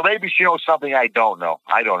 So maybe she knows something I don't know.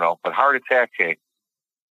 I don't know. But heart attack, hey.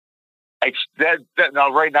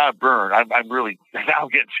 Now, right now, burn. I'm really now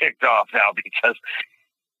getting ticked off now because,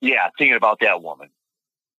 yeah, thinking about that woman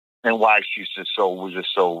and why she's just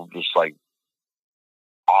like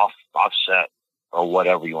offset or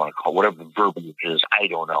whatever you want to call it, whatever the verbiage is. I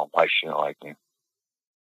don't know why she didn't like me.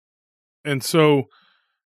 And so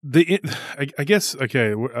I guess,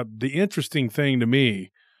 okay, the interesting thing to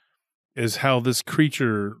me is how this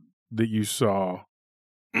creature that you saw,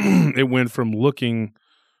 it went from looking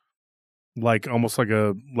like almost like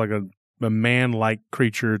a man-like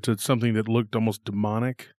creature to something that looked almost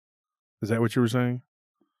demonic. Is that what you were saying?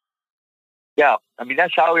 Yeah. I mean,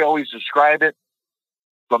 that's how we always describe it.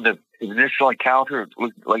 From the initial encounter, it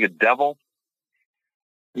looked like a devil.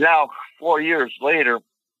 Now, 4 years later,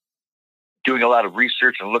 doing a lot of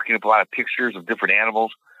research and looking at a lot of pictures of different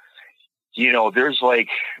animals, there's like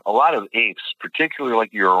a lot of apes, particularly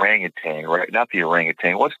like your orangutan, right? Not the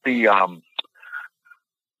orangutan. What's the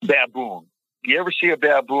baboon? You ever see a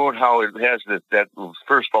baboon, how it has that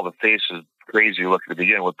first of all, the face is crazy looking to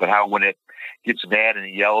begin with, but how when it gets mad and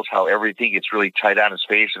it yells, how everything gets really tight on his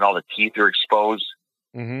face and all the teeth are exposed.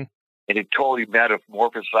 Mm-hmm. And it totally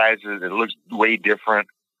metamorphosizes. It looks way different.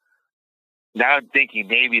 Now I'm thinking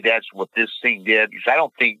maybe that's what this thing did. Because I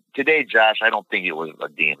don't think, today, Josh, I don't think it was a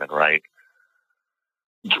demon, right?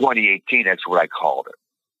 In 2018, that's what I called it.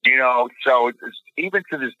 So even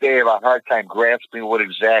to this day, I have a hard time grasping what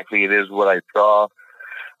exactly it is, what I saw.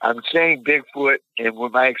 I'm saying Bigfoot, and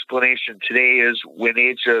what my explanation today is when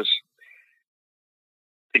it just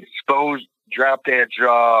exposed, dropped that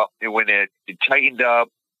jaw, and when it tightened up,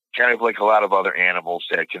 kind of like a lot of other animals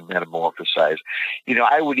that can metamorphosize.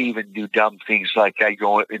 I would even do dumb things like I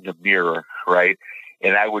go in the mirror, right?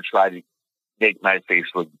 And I would try to make my face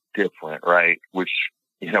look different, right? Which,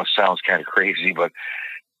 sounds kind of crazy, but,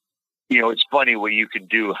 it's funny what you can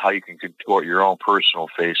do, how you can contort your own personal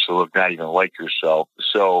face to look not even like yourself.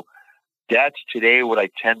 So that's today what I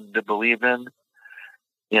tend to believe in.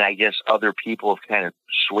 And I guess other people have kind of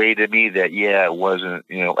swayed to me that, yeah, it wasn't,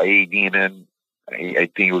 a demon. I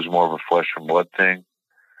think it was more of a flesh and blood thing.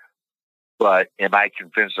 But am I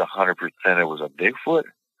convinced 100% it was a Bigfoot?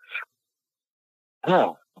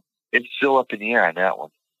 Oh, it's still up in the air on that one.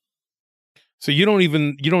 So you don't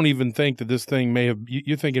even think that this thing may have,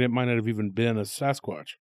 you're thinking it might not have even been a Sasquatch.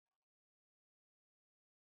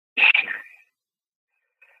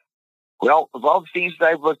 Well, of all the things that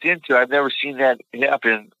I've looked into, I've never seen that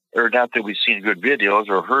happen, or not that we've seen good videos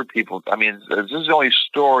or heard people. I mean, this is the only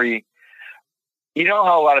story. You know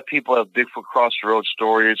how a lot of people have Bigfoot cross the road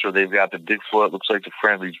stories, or they've got the Bigfoot, looks like the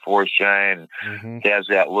friendly forest giant, and has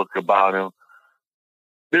that look about him.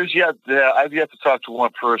 I've yet to talk to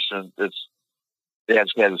one person that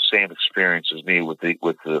has had the same experience as me with the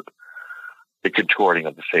contorting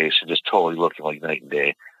of the face and just totally looking like night and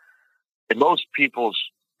day. And a lot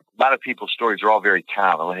of people's stories are all very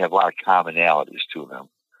common. They have a lot of commonalities to them.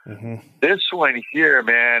 Mm-hmm. This one here,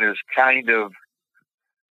 man, is kind of,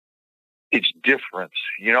 it's different.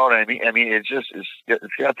 You know what I mean? I mean, it's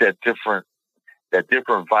got that different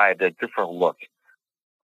vibe, that different look.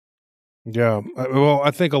 Yeah. Well,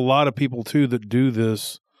 I think a lot of people too that do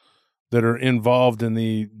this, that are involved in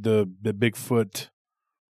the Bigfoot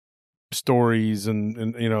stories,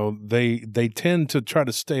 and they tend to try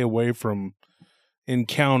to stay away from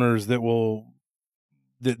encounters that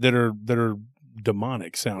are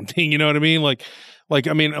demonic sounding. You know what I mean?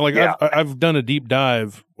 Yeah. I've done a deep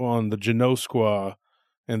dive on the Genosqua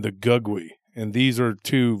and the Gugwe, and these are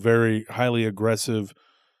two very highly aggressive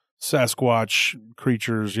Sasquatch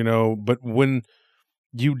creatures, but when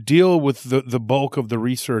you deal with the bulk of the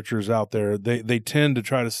researchers out there, they tend to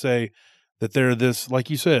try to say that they're this, like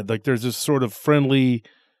you said, like there's this sort of friendly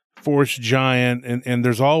forest giant, and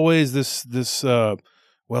there's always this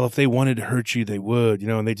well, if they wanted to hurt you, they would,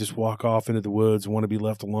 and they just walk off into the woods and want to be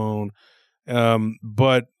left alone.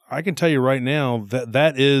 But I can tell you right now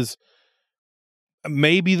that is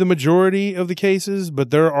maybe the majority of the cases,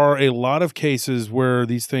 but there are a lot of cases where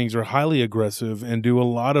these things are highly aggressive and do a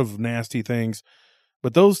lot of nasty things,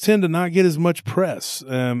 but those tend to not get as much press.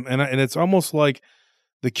 And it's almost like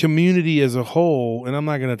the community as a whole, and I'm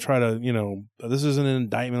not going to try to, this isn't an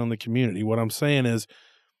indictment on the community. What I'm saying is,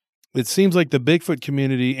 it seems like the Bigfoot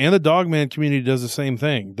community and the Dogman community does the same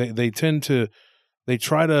thing. They try to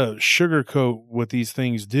sugarcoat what these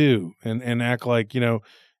things do and act like,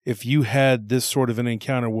 if you had this sort of an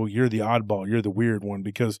encounter, well, you're the oddball, you're the weird one,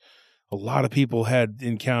 because a lot of people had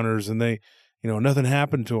encounters and they, nothing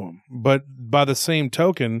happened to them. But by the same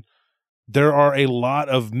token, there are a lot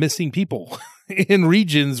of missing people in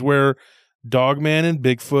regions where Dogman and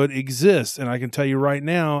Bigfoot exist. And I can tell you right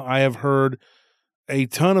now, I have heard a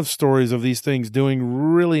ton of stories of these things doing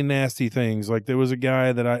really nasty things. Like there was a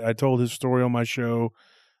guy that I told his story on my show.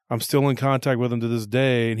 I'm still in contact with him to this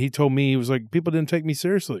day. And he told me, he was like, people didn't take me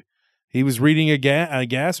seriously. He was reading a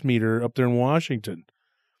gas meter up there in Washington.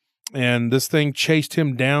 And this thing chased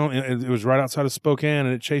him down. And it was right outside of Spokane,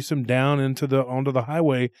 and it chased him down onto the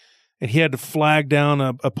highway. And he had to flag down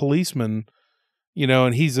a policeman,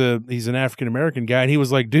 and he's an African-American guy. And he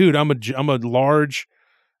was like, dude, I'm a large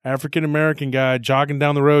African-American guy jogging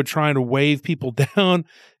down the road trying to wave people down.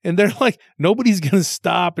 And they're like, nobody's going to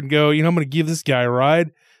stop and go, I'm going to give this guy a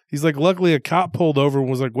ride. He's like, luckily a cop pulled over and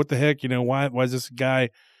was like, what the heck? Why is this guy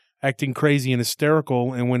acting crazy and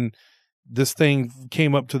hysterical? And when this thing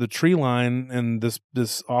came up to the tree line and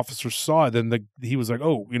this officer saw it, then he was like,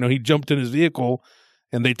 oh, he jumped in his vehicle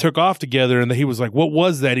And they took off together, and he was like, "What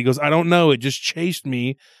was that?" He goes, "I don't know. It just chased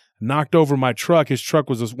me, knocked over my truck." His truck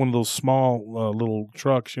was one of those small little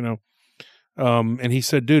trucks, you know. And he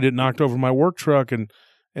said, "Dude, it knocked over my work truck, and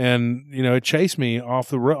you know, it chased me off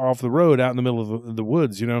the road out in the middle of the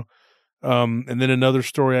woods, you know." And then another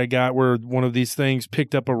story I got where one of these things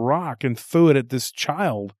picked up a rock and threw it at this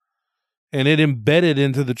child, and it embedded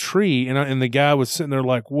into the tree, and the guy was sitting there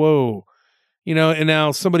like, "Whoa." You know, and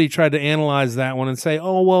now somebody tried to analyze that one and say,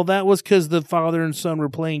 "Oh, well, that was because the father and son were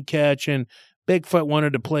playing catch, and Bigfoot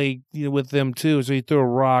wanted to play, you know, with them too, so he threw a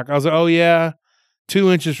rock." I was like, "Oh yeah,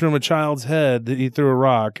 2 inches from a child's head, he threw a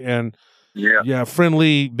rock." And yeah,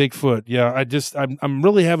 friendly Bigfoot. Yeah, I'm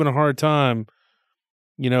really having a hard time.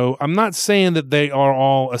 You know, I'm not saying that they are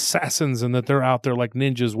all assassins and that they're out there like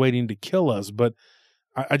ninjas waiting to kill us, but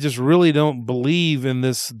I just really don't believe in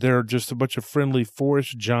this. They're just a bunch of friendly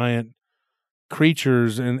forest giant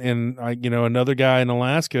creatures. And I, you know, another guy in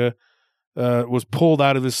Alaska was pulled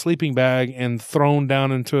out of his sleeping bag and thrown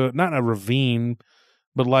down into not a ravine,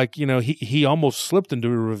 but like, you know, he almost slipped into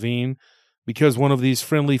a ravine because one of these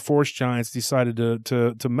friendly forest giants decided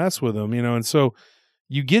to mess with him, you know. And so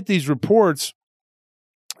you get these reports,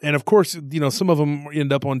 and of course, you know, some of them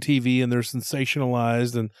end up on TV and they're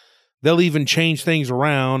sensationalized, and they'll even change things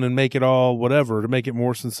around and make it all whatever to make it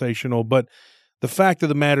more sensational. But the fact of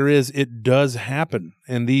the matter is, it does happen.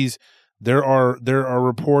 And there are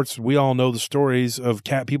reports. We all know the stories of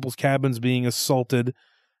people's cabins being assaulted,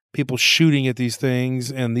 people shooting at these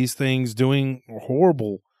things, and these things doing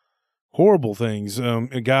horrible things.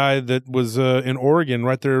 A guy that was in Oregon,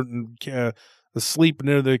 right there, asleep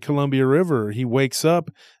near the Columbia River, he wakes up,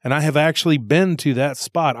 and I have actually been to that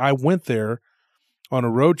spot. I went there on a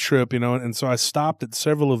road trip, you know, and so I stopped at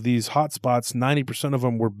several of these hot spots. 90% of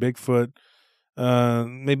them were Bigfoot.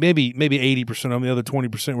 Maybe 80% of them, the other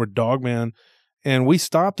 20% were Dogman. And we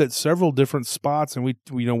stopped at several different spots, and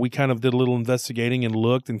we kind of did a little investigating and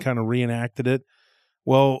looked and kind of reenacted it.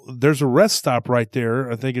 Well, there's a rest stop right there.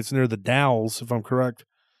 I think it's near the Dalles, if I'm correct.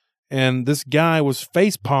 And this guy was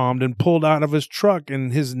face palmed and pulled out of his truck,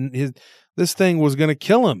 and this thing was going to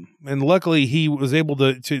kill him. And luckily, he was able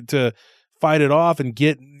to fight it off and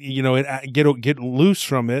get loose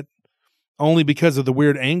from it. Only because of the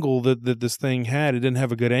weird angle that this thing had. It didn't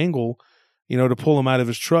have a good angle, you know, to pull him out of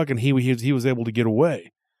his truck, and he was able to get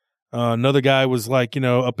away. Another guy was like, you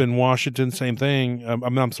know, up in Washington, same thing.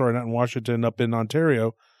 I'm sorry, not in Washington, up in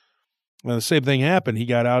Ontario. The same thing happened. He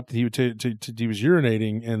got out, he was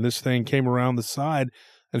urinating, and this thing came around the side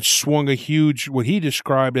and swung a huge, what he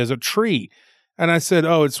described as a tree. And I said,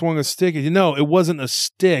 "Oh, it swung a stick." No, it wasn't a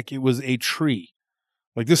stick. It was a tree.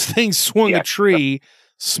 Like, this thing swung a tree,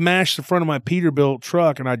 smashed the front of my Peterbilt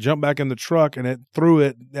truck, and I jumped back in the truck, and it threw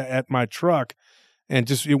it at my truck, and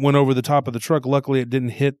it went over the top of the truck. Luckily, it didn't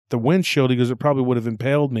hit the windshield because it probably would have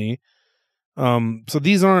impaled me. So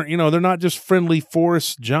these aren't, you know, they're not just friendly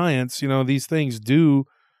forest giants. You know, these things do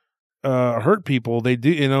hurt people. They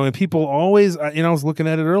do, you know, and people always, you know, I was looking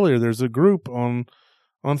at it earlier. There's a group on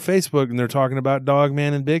Facebook, and they're talking about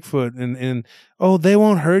Dogman and Bigfoot, and oh, they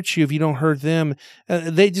won't hurt you if you don't hurt them.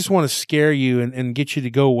 They just want to scare you and get you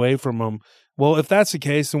to go away from them. Well, if that's the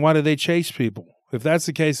case, then why do they chase people? If that's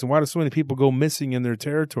the case, then why do so many people go missing in their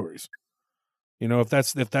territories? You know, if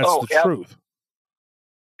that's the truth.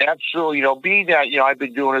 Absolutely. You know, being that, you know, I've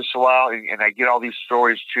been doing this a while, and I get all these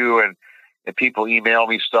stories too, and people email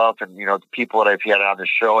me stuff, and, you know, the people that I've had on the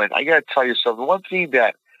show. And I got to tell you something. One thing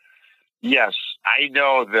that, yes, I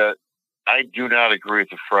know that I do not agree with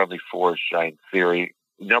the friendly forest giant theory.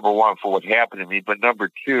 Number one, for what happened to me, but number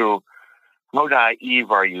two, how naive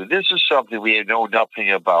are you? This is something we know nothing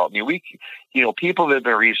about. I mean, people that have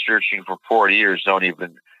been researching for 40 years don't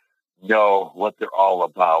even know what they're all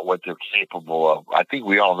about, what they're capable of. I think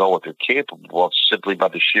we all know what they're capable of simply by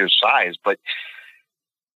the sheer size, but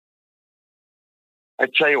I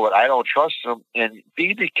tell you what, I don't trust them. And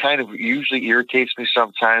it kind of usually irritates me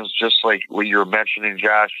sometimes, just like what you're mentioning,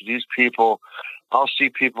 Josh. These people, I'll see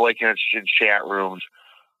people like in chat rooms,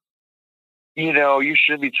 you know, you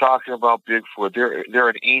shouldn't be talking about Bigfoot. They're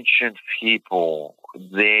an ancient people.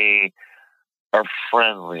 They are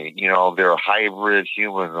friendly. You know, they're a hybrid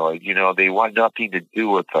humanoid. You know, they want nothing to do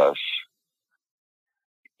with us.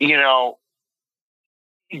 You know,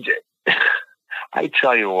 I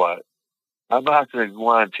tell you what, I'm not going to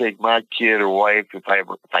want to take my kid or wife, if I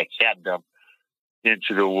had them,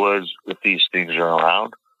 into the woods if these things are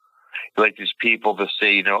around. Like these people that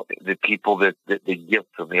say, you know, the people that they gift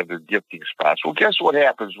them, they have their gifting spots. Well, guess what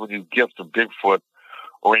happens when you gift a Bigfoot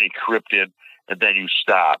or any cryptid and then you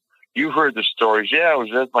stop? You've heard the stories. Yeah, I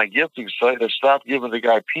was at my gifting site. I stopped giving the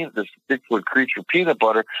guy this Bigfoot creature peanut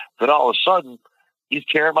butter. Then all of a sudden, he's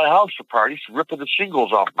tearing my house apart. He's ripping the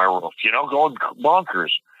shingles off my roof, going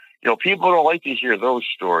bonkers. People don't like to hear those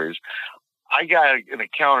stories. I got an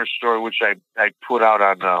encounter story, which I put out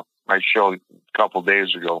on my show a couple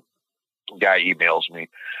days ago. A guy emails me.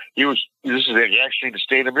 This is actually in the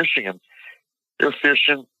state of Michigan. They're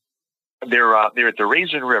fishing. They're at the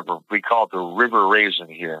Raisin River. We call it the River Raisin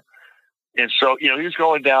here. And so, he was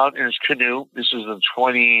going down in his canoe. This is in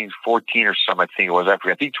 2014 or something, I think it was. I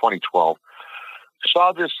think 2012.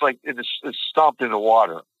 Saw this this stump in the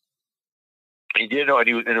water. He didn't know,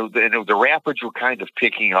 and the rapids were kind of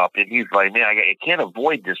picking up. And he's like, man, I can't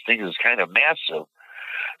avoid this thing. It's kind of massive.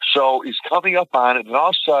 So he's coming up on it, and all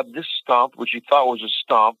of a sudden, this stump, which he thought was a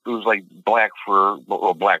stump, it was like black fur. It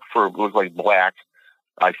looked like black.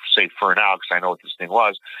 I say fur now because I know what this thing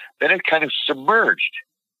was. Then it kind of submerged.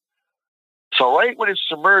 So right when it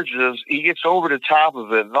submerges, he gets over the top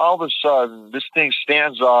of it, and all of a sudden, this thing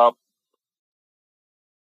stands up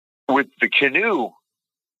with the canoe,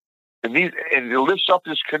 and it lifts up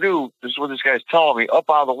this canoe. This is what this guy's telling me, up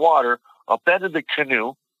out of the water, up into the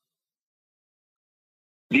canoe.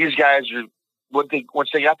 These guys are, once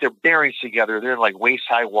they got their bearings together, they're in like waist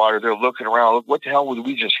high water. They're looking around. What the hell did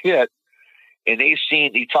we just hit? And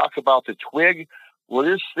he talked about the twig. Well,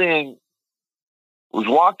 this thing was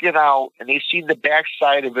walking out, and they seen the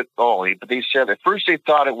backside of it only. But they said at first they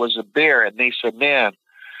thought it was a bear, and they said, man,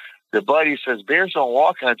 the buddy says bears don't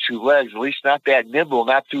walk on two legs, at least not that nimble,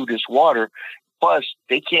 not through this water. Plus,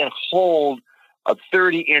 they can't hold a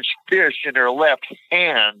 30-inch fish in their left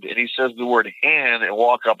hand, and he says the word hand, and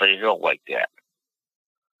walk up a hill like that.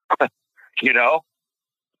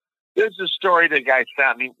 This is a story the guy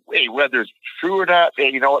sent me. Hey, whether it's true or not,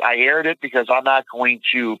 you know what? I aired it because I'm not going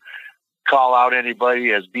to call out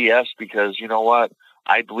anybody as BS because, you know what?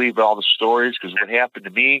 I believe all the stories because what happened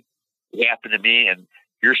to me, it happened to me, and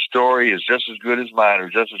your story is just as good as mine or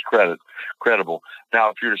just as credible.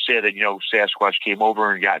 Now, if you're to say that, Sasquatch came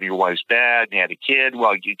over and got in your wife's bed and had a kid,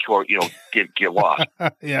 well, get lost.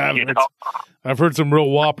 Yeah, I've heard some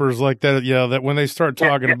real whoppers like that. Yeah, that when they start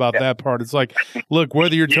talking about that part, it's like, look,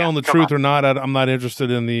 whether you're telling the truth or not, I'm not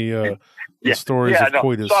interested in the stories of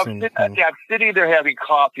coitus. So I'm sitting there having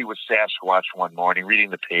coffee with Sasquatch one morning,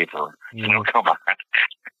 reading the paper. Come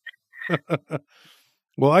on.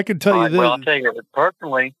 Well, I could tell you this. Well, I'll tell you,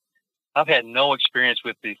 personally, I've had no experience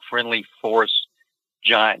with the friendly forest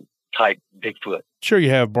giant type Bigfoot. Sure you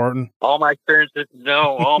have, Barton. All my experiences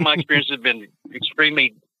have been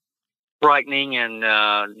extremely frightening and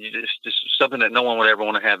just something that no one would ever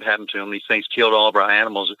want to have happen to them. These things killed all of our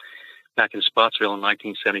animals back in Spotsville in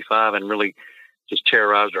 1975 and really just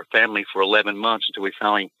terrorized our family for 11 months until we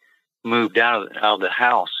finally moved out of the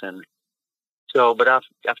house. And so, but I've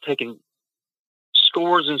taken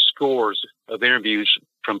scores and scores of interviews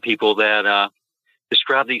from people that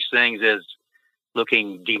describe these things as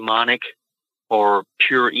looking demonic or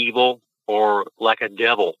pure evil or like a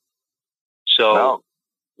devil. So,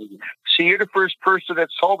 see, you're the first person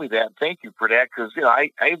that's told me that. Thank you for that, because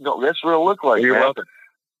I know that's what it looked like. You're welcome.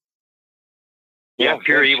 Yeah,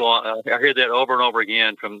 pure evil. I hear that over and over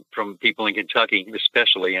again from people in Kentucky,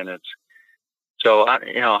 especially, and it's so I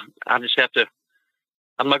just have to.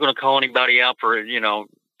 I'm not going to call anybody out for,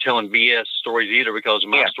 telling BS stories either, because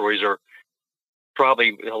my stories are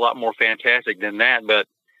probably a lot more fantastic than that. But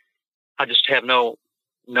I just have no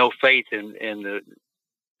faith in the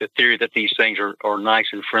theory that these things are nice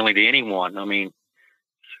and friendly to anyone. I mean,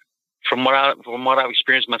 from what I've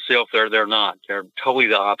experienced myself, they're not. They're totally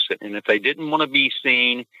the opposite. And if they didn't want to be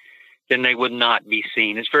seen, then they would not be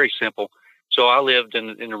seen. It's very simple. So I lived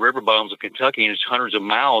in the river bottoms of Kentucky, and it's hundreds of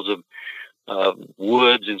miles of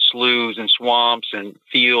woods and sloughs and swamps and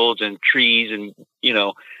fields and trees. And,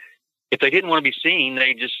 if they didn't want to be seen,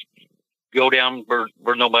 they just go down where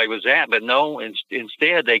nobody was at. But no,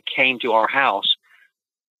 instead they came to our house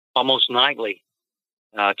almost nightly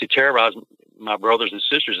to terrorize my brothers and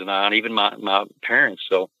sisters and I, and even my parents.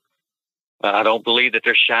 So I don't believe that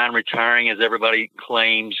they're shy and retiring as everybody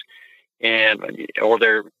claims, or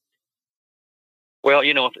they're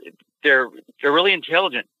really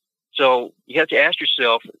intelligent. So you have to ask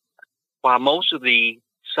yourself why most of the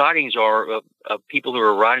sightings are of people who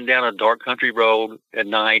are riding down a dark country road at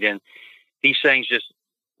night, and these things just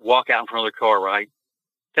walk out in front of their car, right?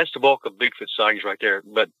 That's the bulk of Bigfoot sightings right there.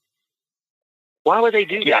 But why would they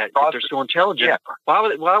do that if they're so intelligent? Yeah. Why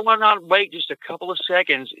would not wait just a couple of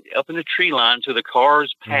seconds up in the tree line till the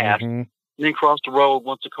car's passed and then cross the road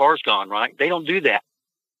once the car's gone, right? They don't do that.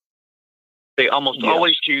 They almost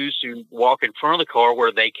always choose to walk in front of the car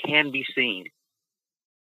where they can be seen.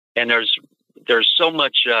 And there's so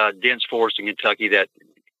much dense forest in Kentucky that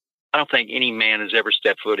I don't think any man has ever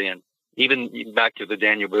stepped foot in. Even back to the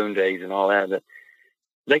Daniel Boone days and all that.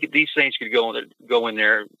 These things could go in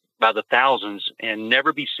there by the thousands and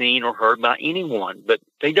never be seen or heard by anyone, but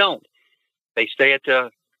they don't. They stay at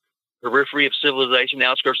the periphery of civilization, the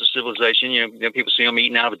outskirts of civilization. You know, people see them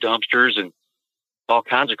eating out of dumpsters and all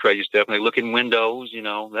kinds of crazy stuff. And they look in windows. You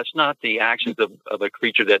know, that's not the actions of a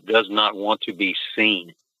creature that does not want to be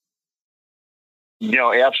seen.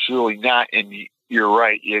 No, absolutely not. And you're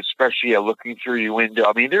right, especially looking through your window.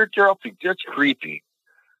 I mean, they're up to, that's creepy.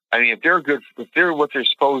 I mean, if they're what they're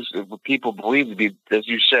supposed to, what people believe to be, as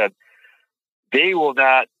you said, they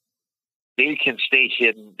can stay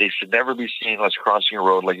hidden. They should never be seen unless crossing a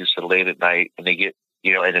road, like you said, late at night, and they get,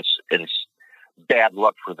 and it's bad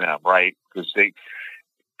luck for them, right? Because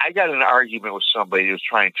I got in an argument with somebody who was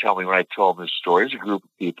trying to tell me when I told them this story. There's a group of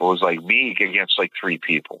people. It was like me against like 3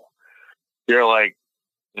 people. They're like,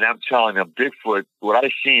 and I'm telling them Bigfoot, what I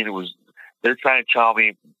seen was, they're trying to tell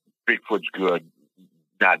me Bigfoot's good,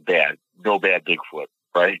 not bad, no bad Bigfoot,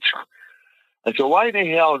 right? And so why in the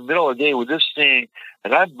hell in the middle of the day with this thing,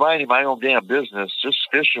 and I'm minding my own damn business, just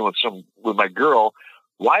fishing with my girl,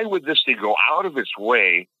 why would this thing go out of its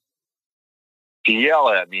way to yell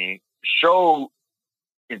at me, show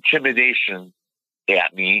intimidation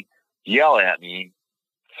at me, yell at me,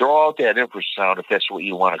 throw out that infrasound, if that's what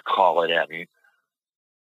you want to call it, at me?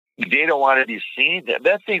 They don't want to be seen.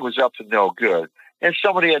 That thing was up to no good. And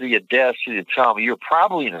somebody had the audacity to tell me, you're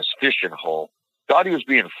probably in his fishing hole. Thought he was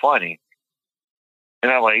being funny.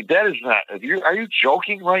 And I'm like, that is not, are you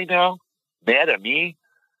joking right now? Mad at me?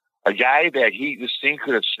 A guy that this thing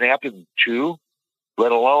could have snapped in 2,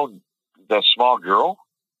 let alone the small girl?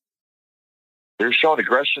 They're showing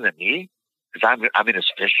aggression at me because I'm in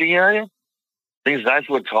his fishing area? Thing's 9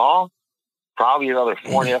 foot tall, probably another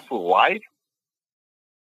 4.5 foot wide.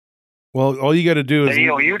 Well, all you got to do is, and,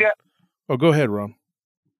 go ahead, Ron.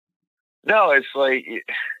 No, it's like,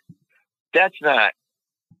 that's not,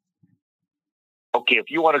 okay,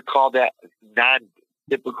 if you want to call that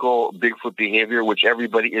non-typical Bigfoot behavior, which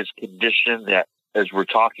everybody is conditioned that, as we're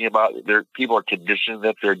talking about, people are conditioned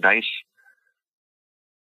that they're nice.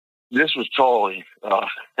 This was totally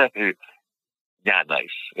not nice.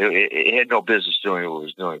 It had no business doing what it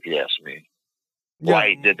was doing, if you ask me. Yeah. Why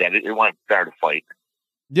it did that? It wanted to start a fight.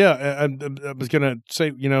 Yeah, I was going to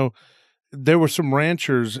say, there were some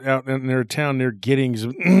ranchers out in their town near Giddings.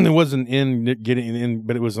 It wasn't in Giddings,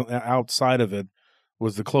 but it was outside of it,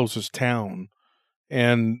 was the closest town.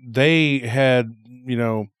 And they had,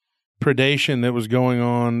 predation that was going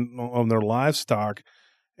on their livestock.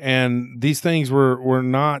 And these things were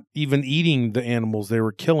not even eating the animals they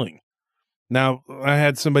were killing. Now, I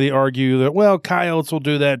had somebody argue that, well, coyotes will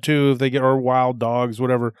do that too if they or wild dogs,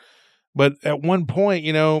 whatever. But at one point,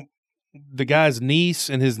 the guy's niece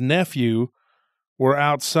and his nephew were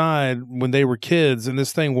outside when they were kids, and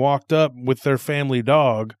this thing walked up with their family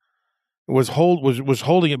dog, was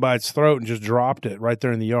holding it by its throat and just dropped it right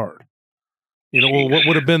there in the yard. What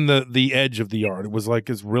would have been the edge of the yard? It was like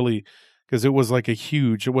because it was like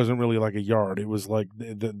it wasn't really like a yard. It was like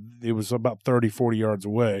it was about 30, 40 yards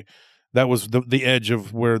away. That was the edge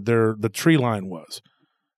of where the tree line was.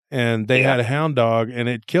 And they had a hound dog, and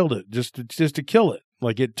it killed it just to kill it.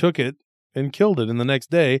 Like, it took it and killed it. And the next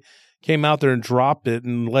day came out there and dropped it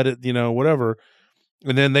and let it, whatever.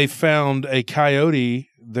 And then they found a coyote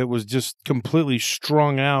that was just completely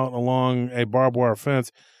strung out along a barbed wire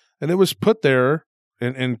fence. And it was put there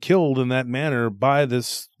and killed in that manner by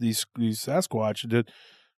these Sasquatch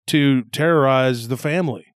to terrorize the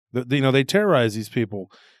family. They terrorize these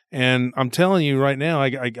people. And I'm telling you right now, I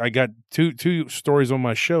got two stories on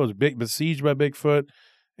my show. It's Besieged by Bigfoot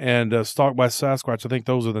and Stalked by Sasquatch. I think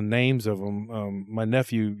those are the names of them. My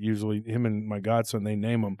nephew, usually, him and my godson, they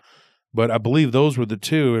name them. But I believe those were the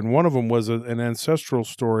two. And one of them was an ancestral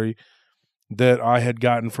story that I had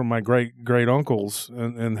gotten from my great uncles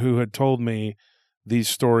and who had told me these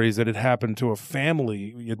stories that had happened to a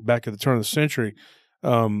family back at the turn of the century.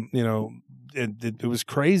 It was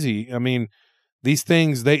crazy. I mean, these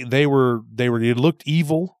things, they looked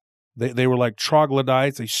evil. They were like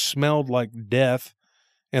troglodytes. They smelled like death,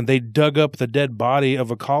 and they dug up the dead body of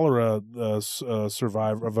a cholera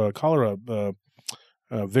survivor, of a cholera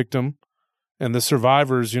victim. And the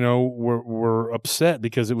survivors, were upset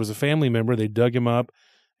because it was a family member. They dug him up,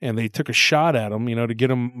 and they took a shot at him, to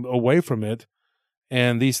get him away from it.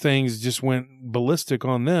 And these things just went ballistic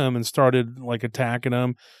on them and started like attacking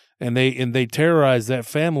them. And they terrorized that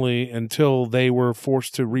family until they were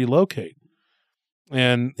forced to relocate.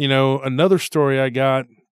 And, you know, another story I got,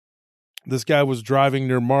 this guy was driving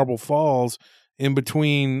near Marble Falls, in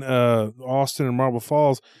between Austin and Marble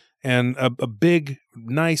Falls, and a big,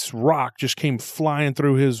 nice rock just came flying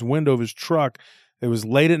through his window of his truck. It was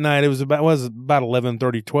late at night. It was about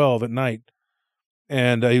 11:30, 12 at night.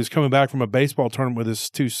 And he was coming back from a baseball tournament with his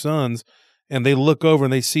two sons, and they look over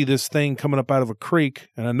and they see this thing coming up out of a creek,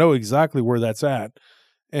 and I know exactly where that's at.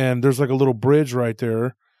 And there's like a little bridge right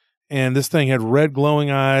there, and this thing had red glowing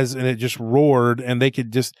eyes, and it just roared, and they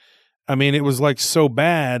could just, I mean, it was like so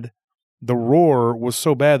bad. The roar was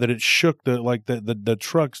so bad that it shook the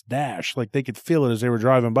truck's dash. Like they could feel it as they were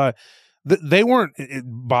driving by. They weren't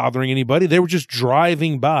bothering anybody. They were just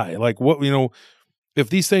driving by. Like, what, you know,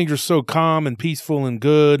 if these things are so calm and peaceful and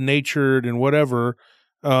good natured and whatever,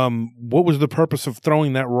 what was the purpose of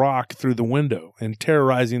throwing that rock through the window and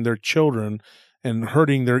terrorizing their children and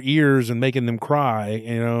hurting their ears and making them cry,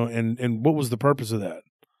 you know, and what was the purpose of that?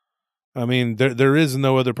 I mean, there is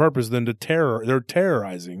no other purpose than they're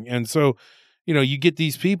terrorizing. And so, you know, you get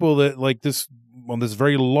these people that, like, this, on this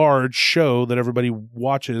very large show that everybody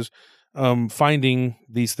watches, finding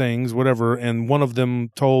these things, whatever. And one of them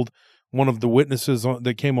told one of the witnesses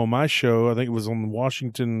that came on my show, I think it was on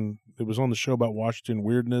Washington, it was on the show about Washington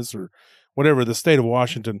weirdness or whatever, the state of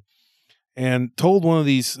Washington, and told one of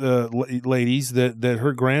these ladies that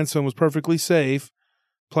her grandson was perfectly safe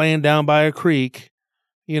playing down by a creek,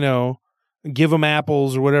 you know, give them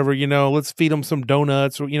apples or whatever, you know, let's feed them some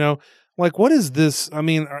donuts, or, you know, like, what is this? I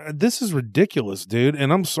mean, this is ridiculous, dude.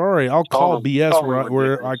 And I'm sorry, I'll call BS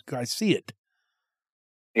where I see it.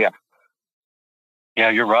 Yeah. Yeah,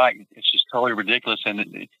 you're right. It's just totally ridiculous.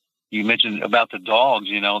 And you mentioned about the dogs,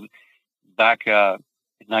 you know, back in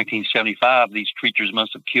 1975, these creatures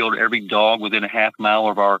must have killed every dog within a half mile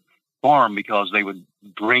of our farm, because they would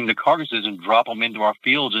bring the carcasses and drop them into our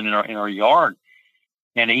fields and in our yard.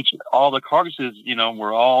 And all the carcasses, you know,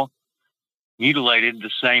 were all mutilated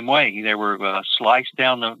the same way. They were sliced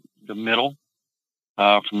down the middle,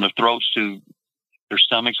 from their throats to their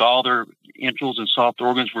stomachs. All their entrails and soft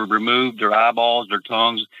organs were removed, their eyeballs, their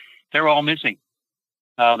tongues. They were all missing.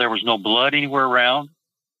 There was no blood anywhere around,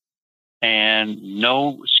 and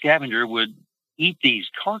no scavenger would eat these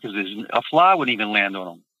carcasses. A fly wouldn't even land on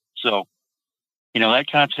them. So, you know,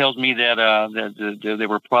 that kind of tells me that they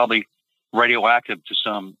were probably radioactive to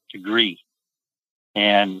some degree,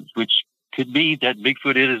 and which could be that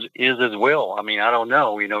Bigfoot is as well. I mean, I don't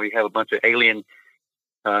know. You know, you have a bunch of alien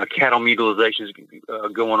cattle mutilations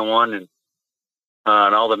going on, and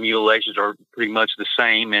all the mutilations are pretty much the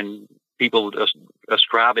same, and people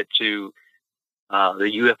ascribe it to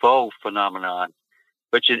the UFO phenomenon,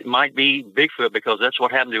 which it might be Bigfoot, because that's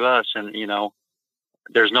what happened to us. And, you know,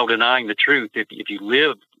 there's no denying the truth. If you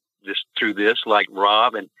live through this, like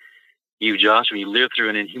Rob and you, Josh, when you live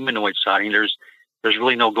through an inhumanoid sighting, there's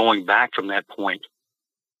really no going back from that point.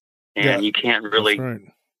 And you can't really,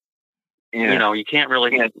 you know, you can't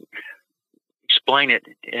really explain it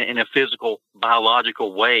in a physical,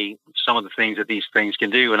 biological way, some of the things that these things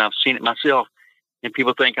can do. And I've seen it myself, and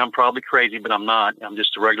people think I'm probably crazy, but I'm not. I'm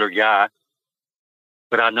just a regular guy.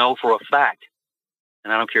 But I know for a fact,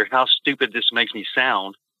 and I don't care how stupid this makes me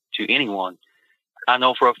sound to anyone, I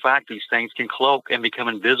know for a fact these things can cloak and become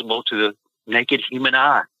invisible to the naked human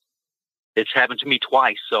eye. It's happened to me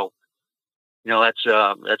twice. So, you know, that's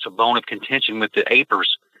a bone of contention with the apers,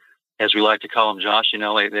 as we like to call them, Josh. You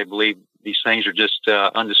know, they believe these things are just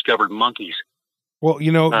undiscovered monkeys. Well,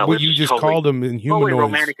 you know, what you just called them in humanoids. Totally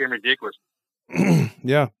romantic and ridiculous.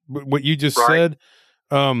 Yeah, what you just said,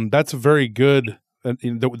 that's a very good,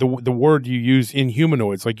 the word you use, in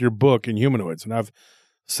humanoids, like your book, in humanoids. And I've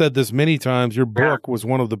said this many times, your book was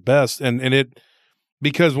one of the best. And it,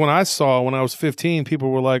 because when I was 15, people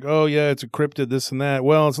were like, oh yeah, it's a cryptid, this and that.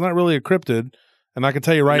 Well, it's not really a cryptid. And I can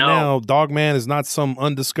tell you right now, Dogman is not some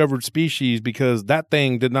undiscovered species, because that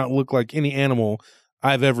thing did not look like any animal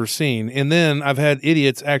I've ever seen. And then I've had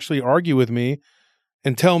idiots actually argue with me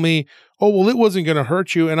and tell me, oh, well, it wasn't going to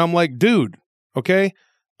hurt you. And I'm like, dude, okay,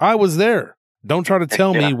 I was there. Don't try to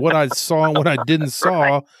tell me what I saw and what I didn't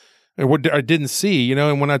saw and what I didn't see, you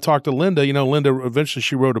know. And when I talked to Linda, you know, Linda eventually,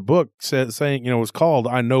 she wrote a book saying, you know, it was called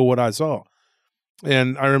I Know What I Saw.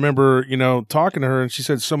 And I remember, you know, talking to her, and she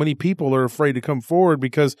said so many people are afraid to come forward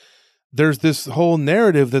because there's this whole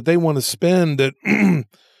narrative that they want to spin that,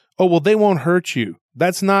 oh, well, they won't hurt you.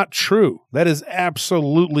 That's not true. That is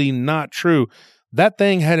absolutely not true. That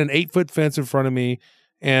thing had an 8-foot fence in front of me,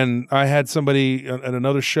 and I had somebody at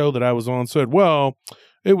another show that I was on said, well,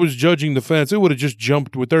 it was judging the fence. It would have just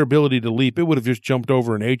jumped with their ability to leap. It would have just jumped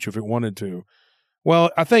over an H if it wanted to.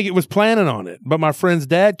 Well, I think it was planning on it, but my friend's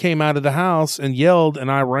dad came out of the house and yelled,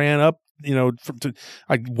 and I ran up,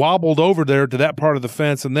 I wobbled over there to that part of the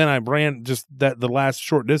fence, and then I ran just the last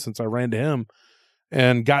short distance. I ran to him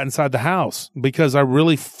and got inside the house because I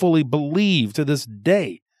really fully believe to this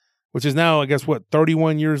day, which is now, I guess,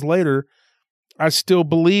 31 years later, I still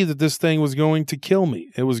believe that this thing was going to kill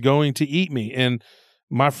me. It was going to eat me. And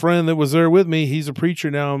my friend that was there with me, he's a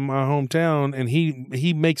preacher now in my hometown, and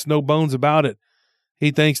he makes no bones about it.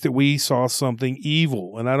 He thinks that we saw something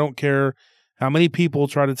evil, and I don't care how many people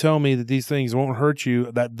try to tell me that these things won't hurt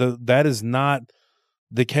you. That is not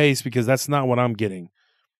the case, because that's not what I'm getting.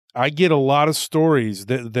 I get a lot of stories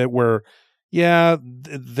that where,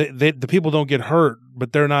 the people don't get hurt,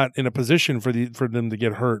 but they're not in a position for them to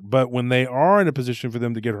get hurt. But when they are in a position for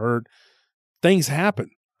them to get hurt, things happen.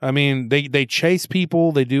 I mean, they chase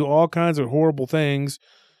people, they do all kinds of horrible things.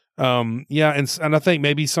 And I think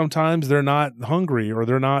maybe sometimes they're not hungry or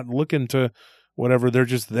they're not looking to whatever. They're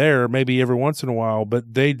just there maybe every once in a while,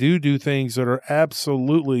 but they do things that are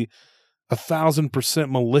absolutely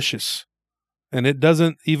 1,000% malicious. And it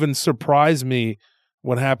doesn't even surprise me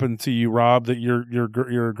what happened to you, Rob, that your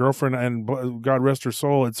girlfriend, and God rest her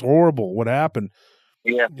soul, it's horrible what happened.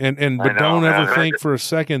 Yeah. But don't ever think for a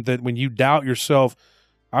second that when you doubt yourself,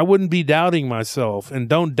 I wouldn't be doubting myself, and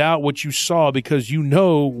don't doubt what you saw, because you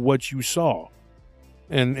know what you saw.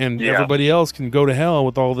 And everybody else can go to hell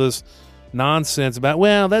with all this nonsense about,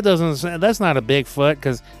 well, that's not a Bigfoot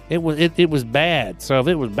because it was bad. So if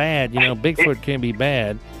it was bad, Bigfoot can't be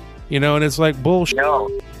bad, and it's like bullshit. No.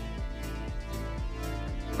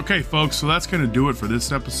 Okay, folks, so that's going to do it for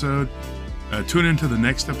this episode. Tune into the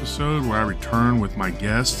next episode where I return with my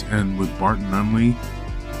guest and with Barton Nunley.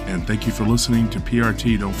 And thank you for listening to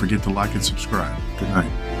PRT. Don't forget to like and subscribe. Good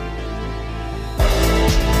night.